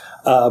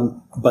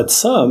 But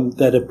some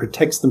that it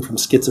protects them from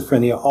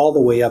schizophrenia all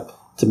the way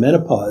up to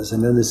menopause.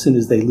 And then as soon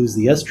as they lose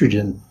the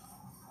estrogen,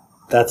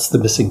 that's the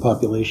missing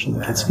population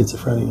that gets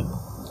schizophrenia.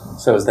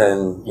 So is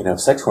then,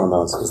 sex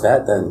hormones, is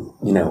that then,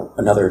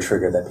 another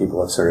trigger that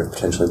people have sort of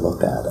potentially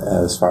looked at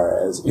as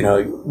far as,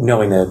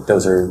 knowing that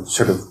those are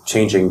sort of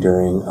changing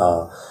during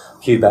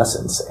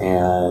pubescence?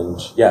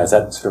 And yeah, is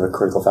that sort of a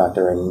critical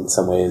factor? And in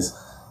some ways,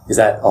 is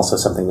that also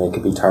something that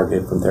could be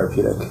targeted from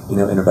therapeutic,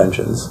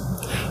 interventions?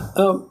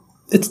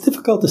 It's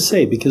difficult to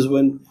say because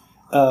when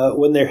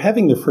they're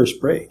having their first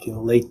break,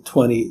 late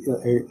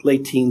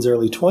teens,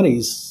 early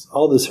 20s,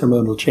 all those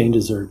hormonal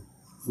changes are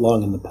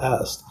long in the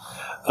past.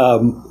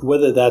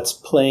 Whether that's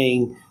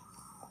playing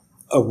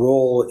a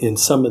role in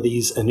some of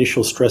these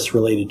initial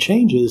stress-related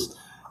changes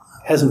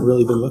hasn't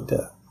really been looked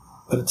at.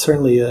 But it's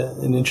certainly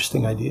an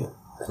interesting idea.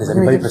 Is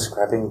anybody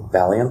prescribing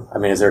Valium? I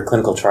mean, is there a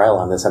clinical trial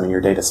on this? I mean,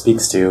 your data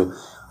speaks to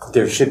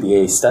there should be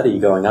a study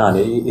going on.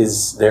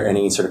 Is there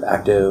any sort of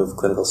active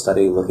clinical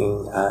study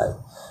looking at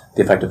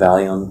the effect of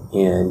Valium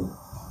in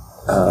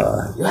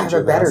you have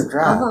a better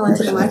drug. I'll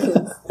volunteer my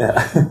kids.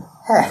 Yeah.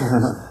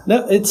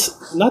 No,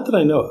 it's not that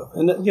I know of.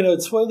 And,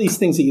 it's one of these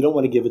things that you don't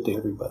want to give it to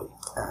everybody.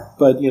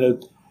 But,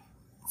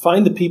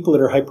 find the people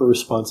that are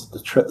hyper-responsive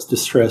to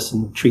stress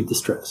and treat the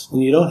stress.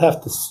 And you don't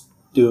have to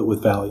do it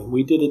with Valium.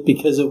 We did it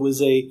because it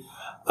was a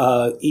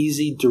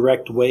easy,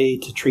 direct way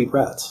to treat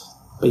rats.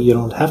 But you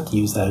don't have to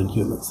use that in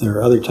humans. There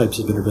are other types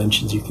of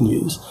interventions you can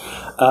use.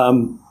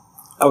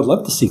 I would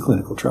love to see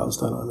clinical trials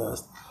done on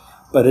this.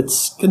 But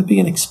it's going to be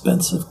an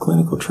expensive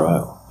clinical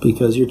trial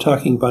because you're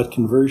talking about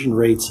conversion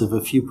rates of a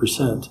few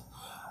percent.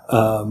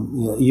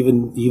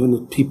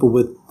 Even people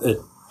with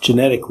a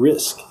genetic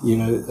risk,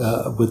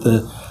 with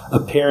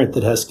a parent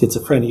that has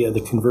schizophrenia,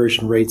 the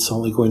conversion rate's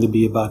only going to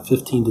be about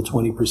 15 to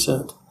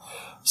 20%.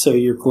 So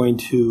you're going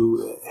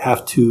to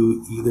have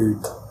to either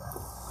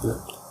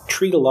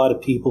treat a lot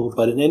of people,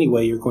 but in any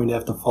way you're going to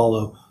have to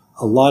follow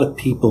a lot of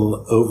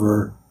people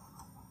over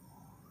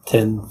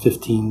 10,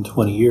 15,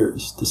 20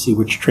 years to see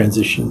which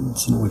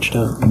transitions and which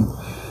don't.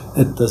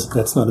 And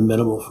that's not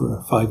amenable for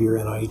a 5-year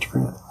NIH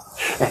grant.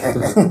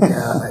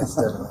 Yeah, it's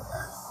definitely.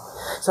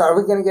 So are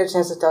we going to get a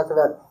chance to talk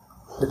about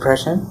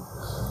depression?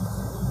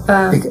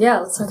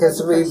 Yeah, let's talk about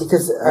depression.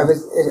 Because I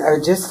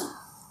was just,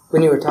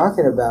 when you were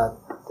talking about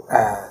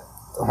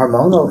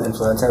hormonal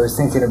influence, I was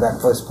thinking about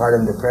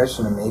postpartum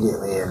depression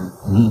immediately. And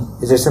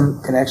is there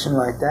some connection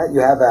like that? You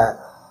have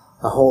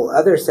a whole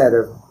other set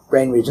of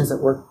brain regions that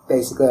work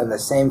basically on the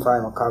same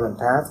final common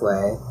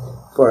pathway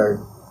for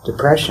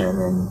depression,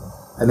 and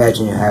I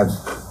imagine you have...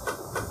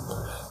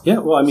 Yeah,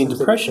 well, I mean,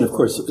 depression, of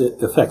course,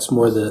 it affects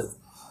more the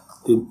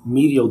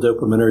medial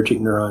dopaminergic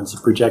neurons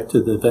that project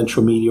to the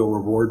ventral medial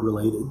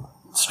reward-related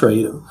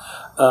striatum.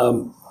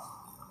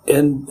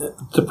 And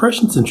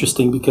depression's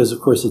interesting because, of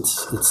course,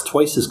 it's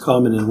twice as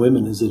common in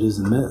women as it is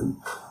in men.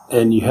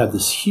 And you have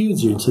this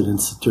huge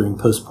incidence during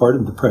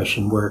postpartum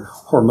depression where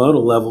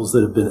hormonal levels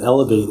that have been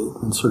elevated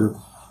and sort of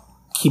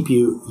keep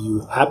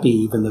you happy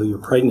even though you're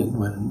pregnant,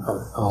 when in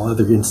all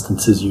other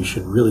instances you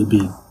should really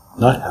be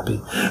not happy.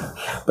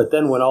 But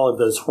then when all of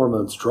those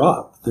hormones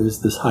drop, there's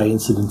this high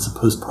incidence of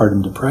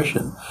postpartum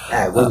depression.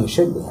 When you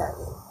should be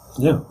happy.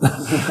 Yeah.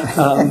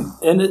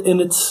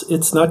 And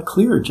it's not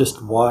clear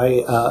just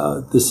why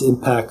this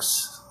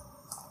impacts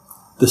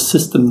the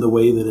system the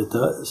way that it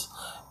does.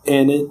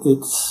 And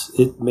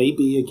it may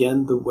be,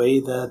 again, the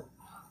way that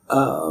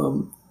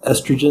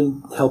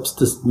estrogen helps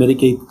to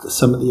mitigate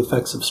some of the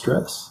effects of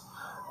stress.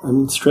 I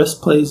mean, stress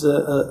plays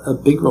a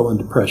big role in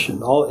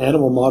depression. All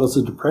animal models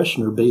of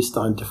depression are based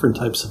on different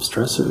types of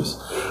stressors.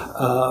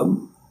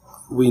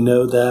 We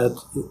know that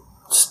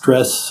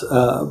stress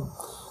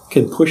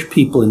can push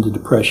people into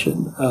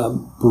depression.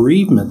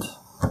 Bereavement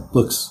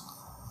looks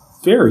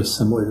very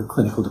similar to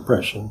clinical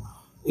depression,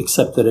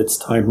 except that it's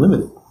time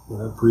limited.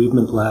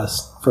 Bereavement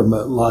lasts from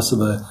a loss of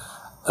a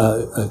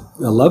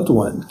loved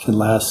one can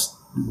last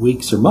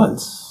weeks or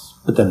months,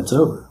 but then it's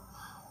over.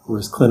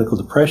 Whereas clinical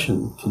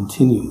depression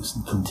continues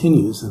and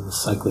continues in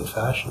this cyclic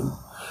fashion.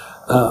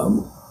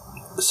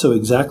 So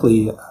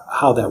exactly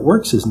how that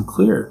works isn't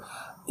clear.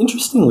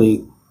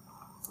 Interestingly,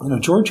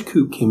 George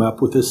Koop came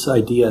up with this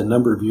idea a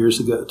number of years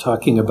ago,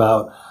 talking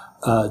about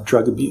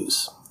drug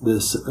abuse,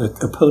 this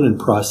opponent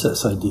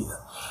process idea,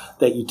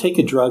 that you take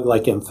a drug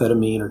like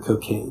amphetamine or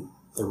cocaine,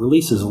 it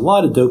releases a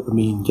lot of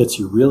dopamine, gets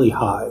you really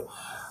high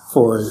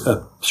for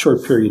a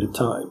short period of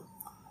time.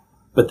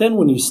 But then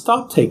when you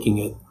stop taking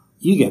it,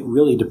 you get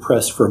really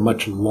depressed for a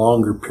much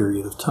longer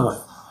period of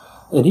time.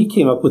 And he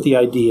came up with the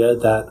idea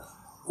that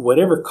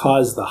whatever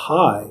caused the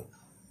high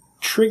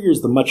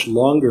triggers the much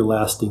longer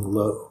lasting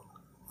low.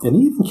 And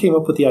he even came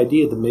up with the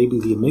idea that maybe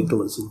the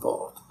amygdala is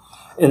involved.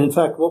 And in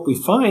fact, what we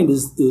find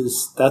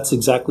is that's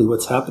exactly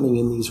what's happening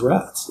in these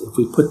rats. If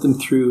we put them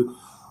through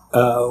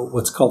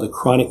what's called a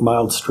chronic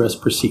mild stress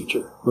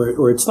procedure,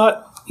 where it's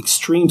not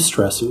extreme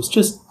stressors,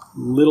 just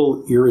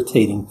little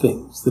irritating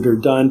things that are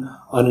done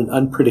on an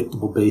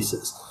unpredictable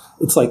basis.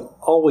 It's like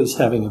always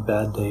having a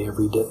bad day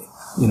every day.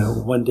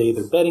 One day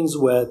their bedding's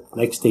wet,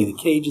 the next day the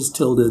cage is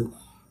tilted,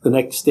 the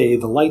next day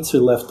the lights are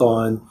left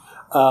on,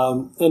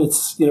 and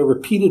it's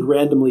repeated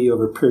randomly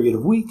over a period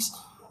of weeks,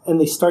 and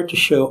they start to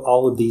show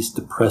all of these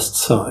depressed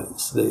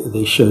signs.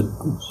 They show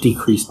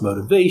decreased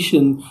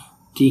motivation,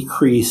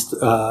 decreased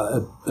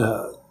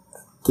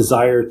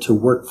desire to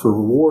work for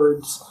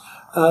rewards,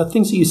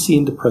 things that you see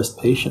in depressed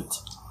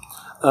patients.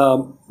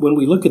 When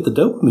we look at the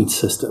dopamine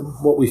system,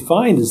 what we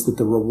find is that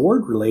the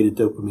reward-related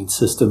dopamine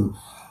system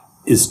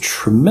is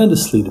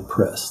tremendously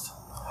depressed.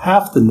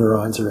 Half the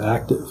neurons are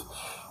active.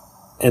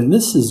 And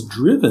this is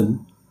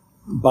driven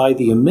by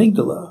the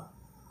amygdala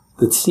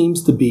that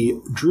seems to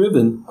be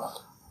driven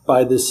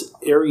by this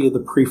area of the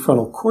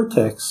prefrontal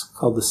cortex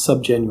called the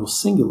subgenual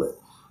cingulate.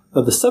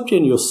 Now, the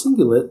subgenual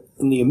cingulate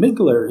and the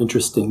amygdala are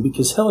interesting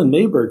because Helen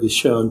Mayberg has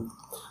shown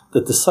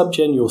that the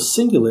subgenual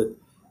cingulate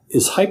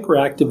is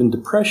hyperactive in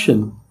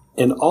depression,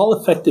 and all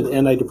effective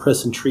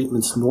antidepressant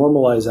treatments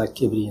normalize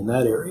activity in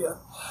that area.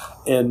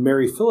 And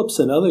Mary Phillips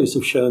and others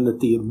have shown that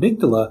the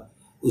amygdala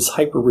is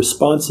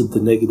hyperresponsive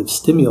to negative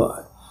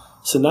stimuli.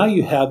 So now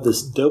you have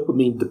this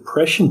dopamine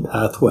depression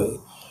pathway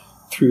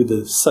through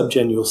the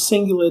subgenual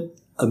cingulate,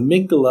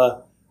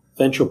 amygdala,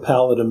 ventral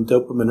pallidum,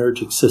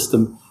 dopaminergic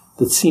system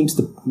that seems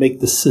to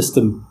make the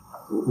system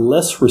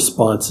less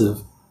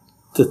responsive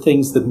to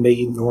things that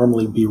may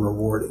normally be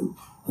rewarding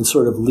and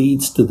sort of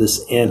leads to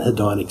this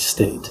anhedonic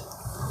state.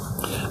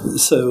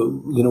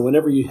 So,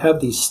 whenever you have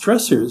these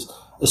stressors,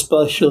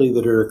 especially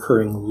that are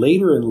occurring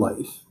later in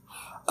life,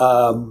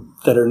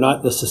 that are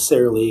not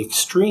necessarily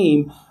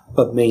extreme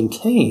but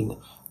maintained,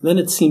 then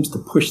it seems to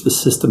push the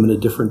system in a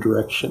different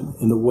direction,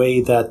 in a way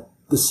that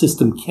the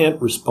system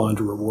can't respond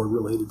to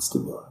reward-related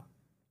stimuli.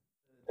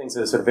 Things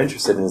that are sort of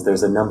interested in is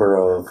there's a number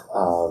of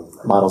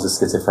models of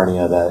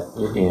schizophrenia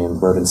that in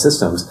rodent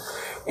systems,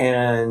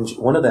 and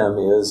one of them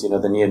is the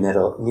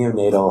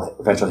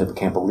neonatal ventral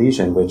hippocampal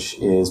lesion, which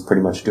is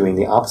pretty much doing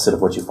the opposite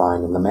of what you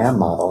find in the man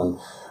model.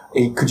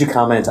 And could you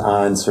comment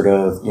on sort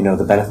of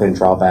the benefit and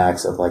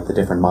drawbacks of like the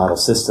different model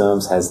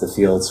systems? Has the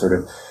field sort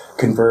of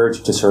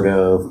converged to sort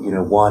of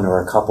one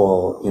or a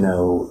couple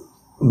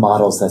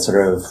models that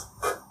sort of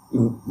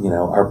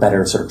are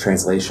better sort of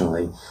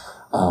translationally?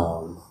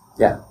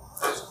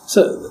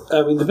 So,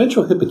 the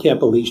ventral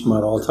hippocampal lesion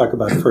model I'll talk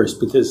about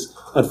first, because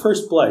on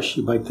first blush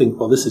you might think,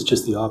 well, this is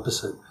just the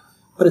opposite,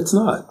 but it's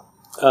not.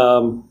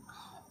 The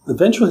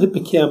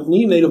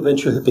neonatal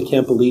ventral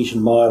hippocampal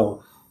lesion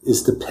model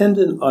is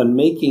dependent on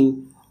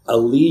making a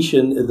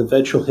lesion in the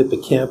ventral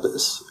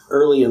hippocampus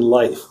early in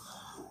life,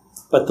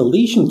 but the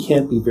lesion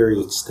can't be very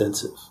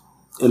extensive.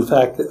 In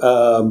fact,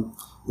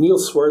 Neil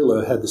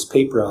Swerdlow had this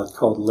paper out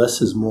called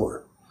Less is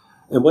More.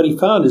 And what he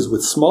found is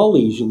with small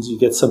lesions, you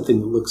get something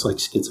that looks like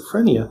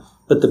schizophrenia,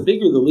 but the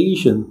bigger the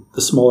lesion,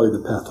 the smaller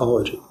the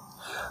pathology.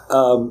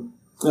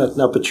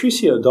 Now,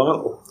 Patricio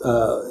O'Donnell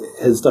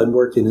has done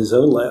work in his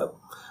own lab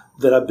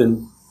that I've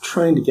been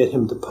trying to get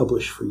him to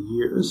publish for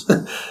years,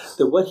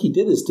 that what he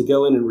did is to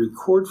go in and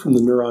record from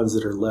the neurons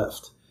that are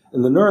left.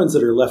 And the neurons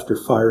that are left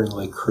are firing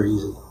like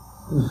crazy.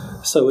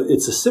 So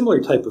it's a similar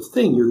type of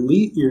thing.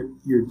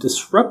 You're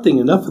disrupting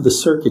enough of the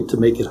circuit to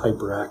make it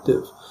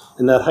hyperactive.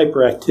 And that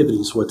hyperactivity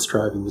is what's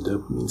driving the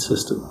dopamine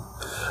system.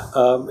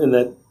 And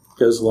that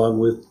goes along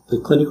with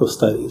the clinical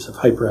studies of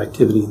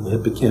hyperactivity in the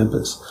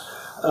hippocampus.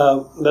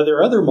 Now, there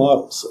are other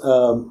models.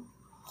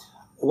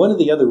 One of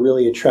the other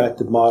really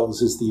attractive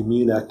models is the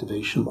immune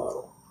activation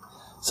model.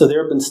 So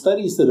there have been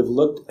studies that have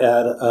looked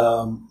at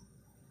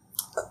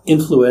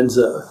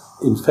influenza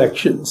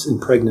infections in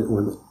pregnant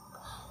women.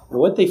 And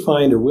what they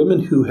find are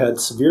women who had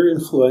severe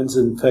influenza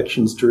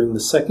infections during the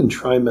second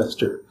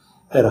trimester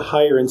had a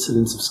higher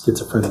incidence of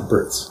schizophrenic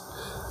births.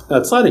 Now,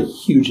 it's not a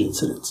huge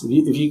incidence.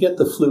 If you get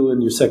the flu in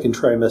your second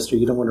trimester,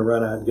 you don't want to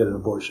run out and get an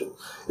abortion.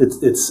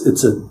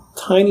 It's a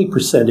tiny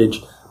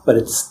percentage, but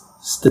it's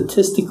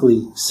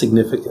statistically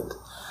significant.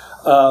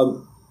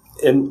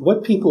 And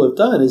what people have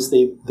done is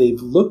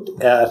they've looked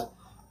at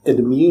an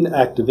immune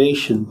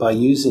activation by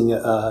using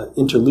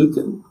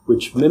interleukin,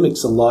 which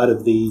mimics a lot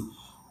of the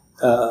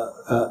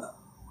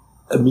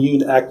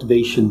immune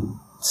activation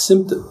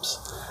symptoms.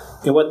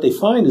 And what they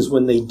find is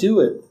when they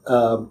do it,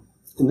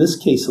 in this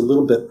case a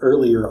little bit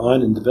earlier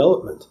on in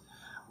development,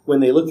 when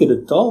they look at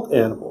adult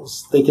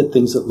animals, they get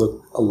things that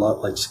look a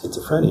lot like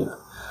schizophrenia.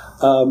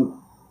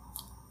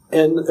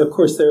 And of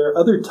course, there are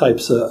other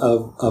types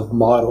of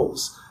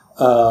models,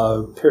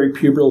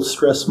 peripubertal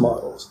stress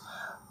models.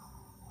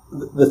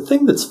 The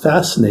thing that's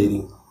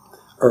fascinating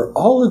are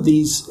all of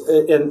these,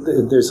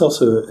 and there's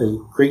also a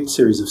great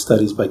series of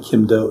studies by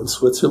Kim Do in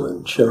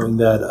Switzerland showing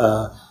that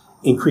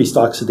increased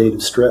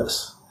oxidative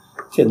stress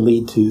can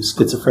lead to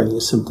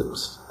schizophrenia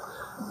symptoms.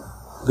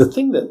 The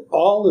thing that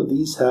all of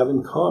these have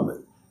in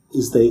common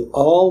is they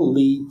all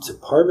lead to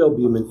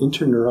parvalbumin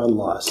interneuron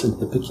loss and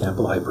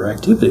hippocampal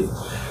hyperactivity.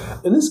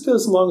 And this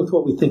goes along with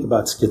what we think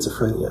about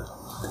schizophrenia.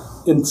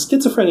 In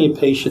schizophrenia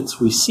patients,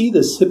 we see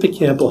this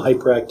hippocampal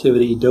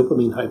hyperactivity,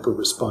 dopamine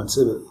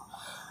hyperresponsivity.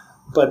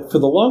 But for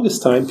the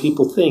longest time,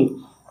 people think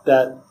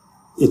that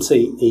it's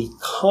a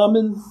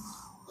common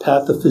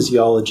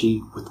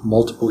pathophysiology with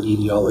multiple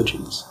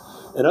etiologies.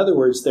 In other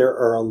words, there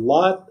are a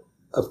lot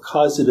of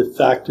causative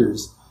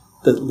factors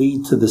that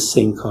lead to the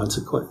same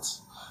consequence.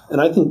 And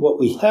I think what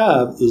we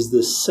have is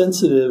this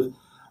sensitive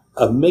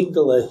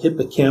amygdala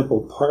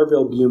hippocampal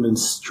parvalbumin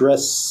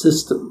stress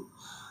system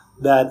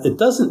that it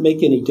doesn't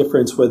make any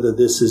difference whether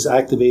this is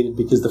activated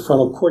because the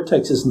frontal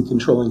cortex isn't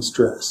controlling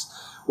stress,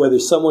 whether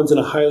someone's in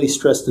a highly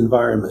stressed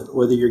environment,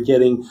 whether you're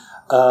getting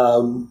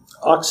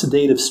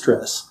oxidative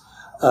stress,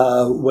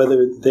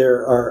 whether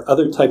there are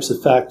other types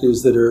of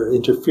factors that are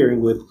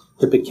interfering with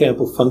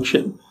hippocampal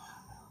function.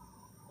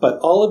 But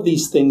all of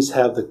these things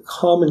have the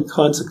common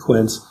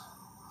consequence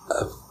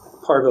of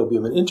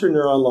parvalbumin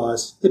interneuron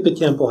loss,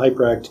 hippocampal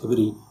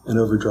hyperactivity, and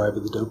overdrive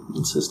of the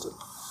dopamine system.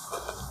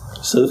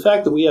 So the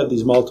fact that we have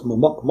these multiple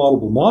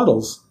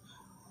models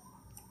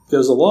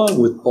goes along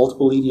with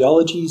multiple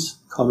etiologies,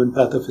 common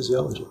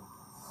pathophysiology.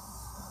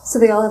 So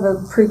they all have a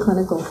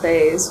preclinical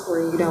phase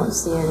where you don't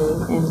see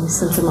any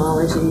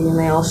symptomology, and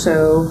they all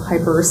show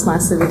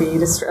hyperresponsivity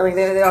to stress. I mean,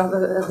 they all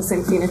have the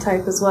same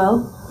phenotype as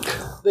well?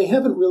 They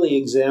haven't really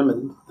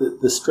examined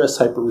the stress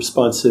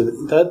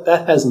hyperresponsivity.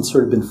 That hasn't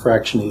sort of been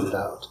fractionated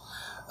out.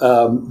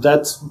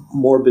 That's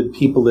morbid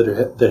people that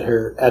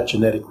are at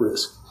genetic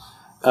risk.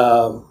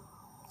 And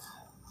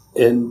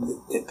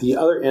the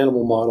other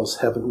animal models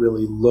haven't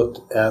really looked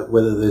at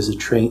whether there's a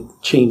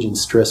change in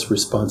stress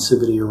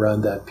responsivity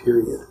around that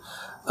period.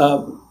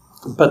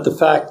 But the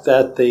fact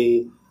that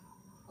they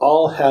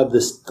all have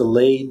this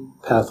delayed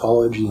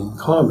pathology in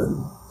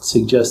common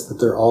suggests that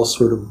they're all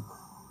sort of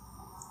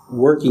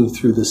working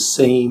through the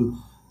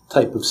same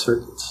type of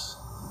circuits.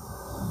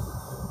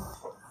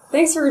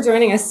 Thanks for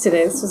joining us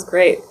today. This was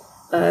great.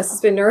 This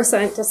has been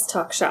Neuroscientist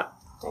Talk Shop.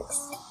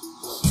 Thanks.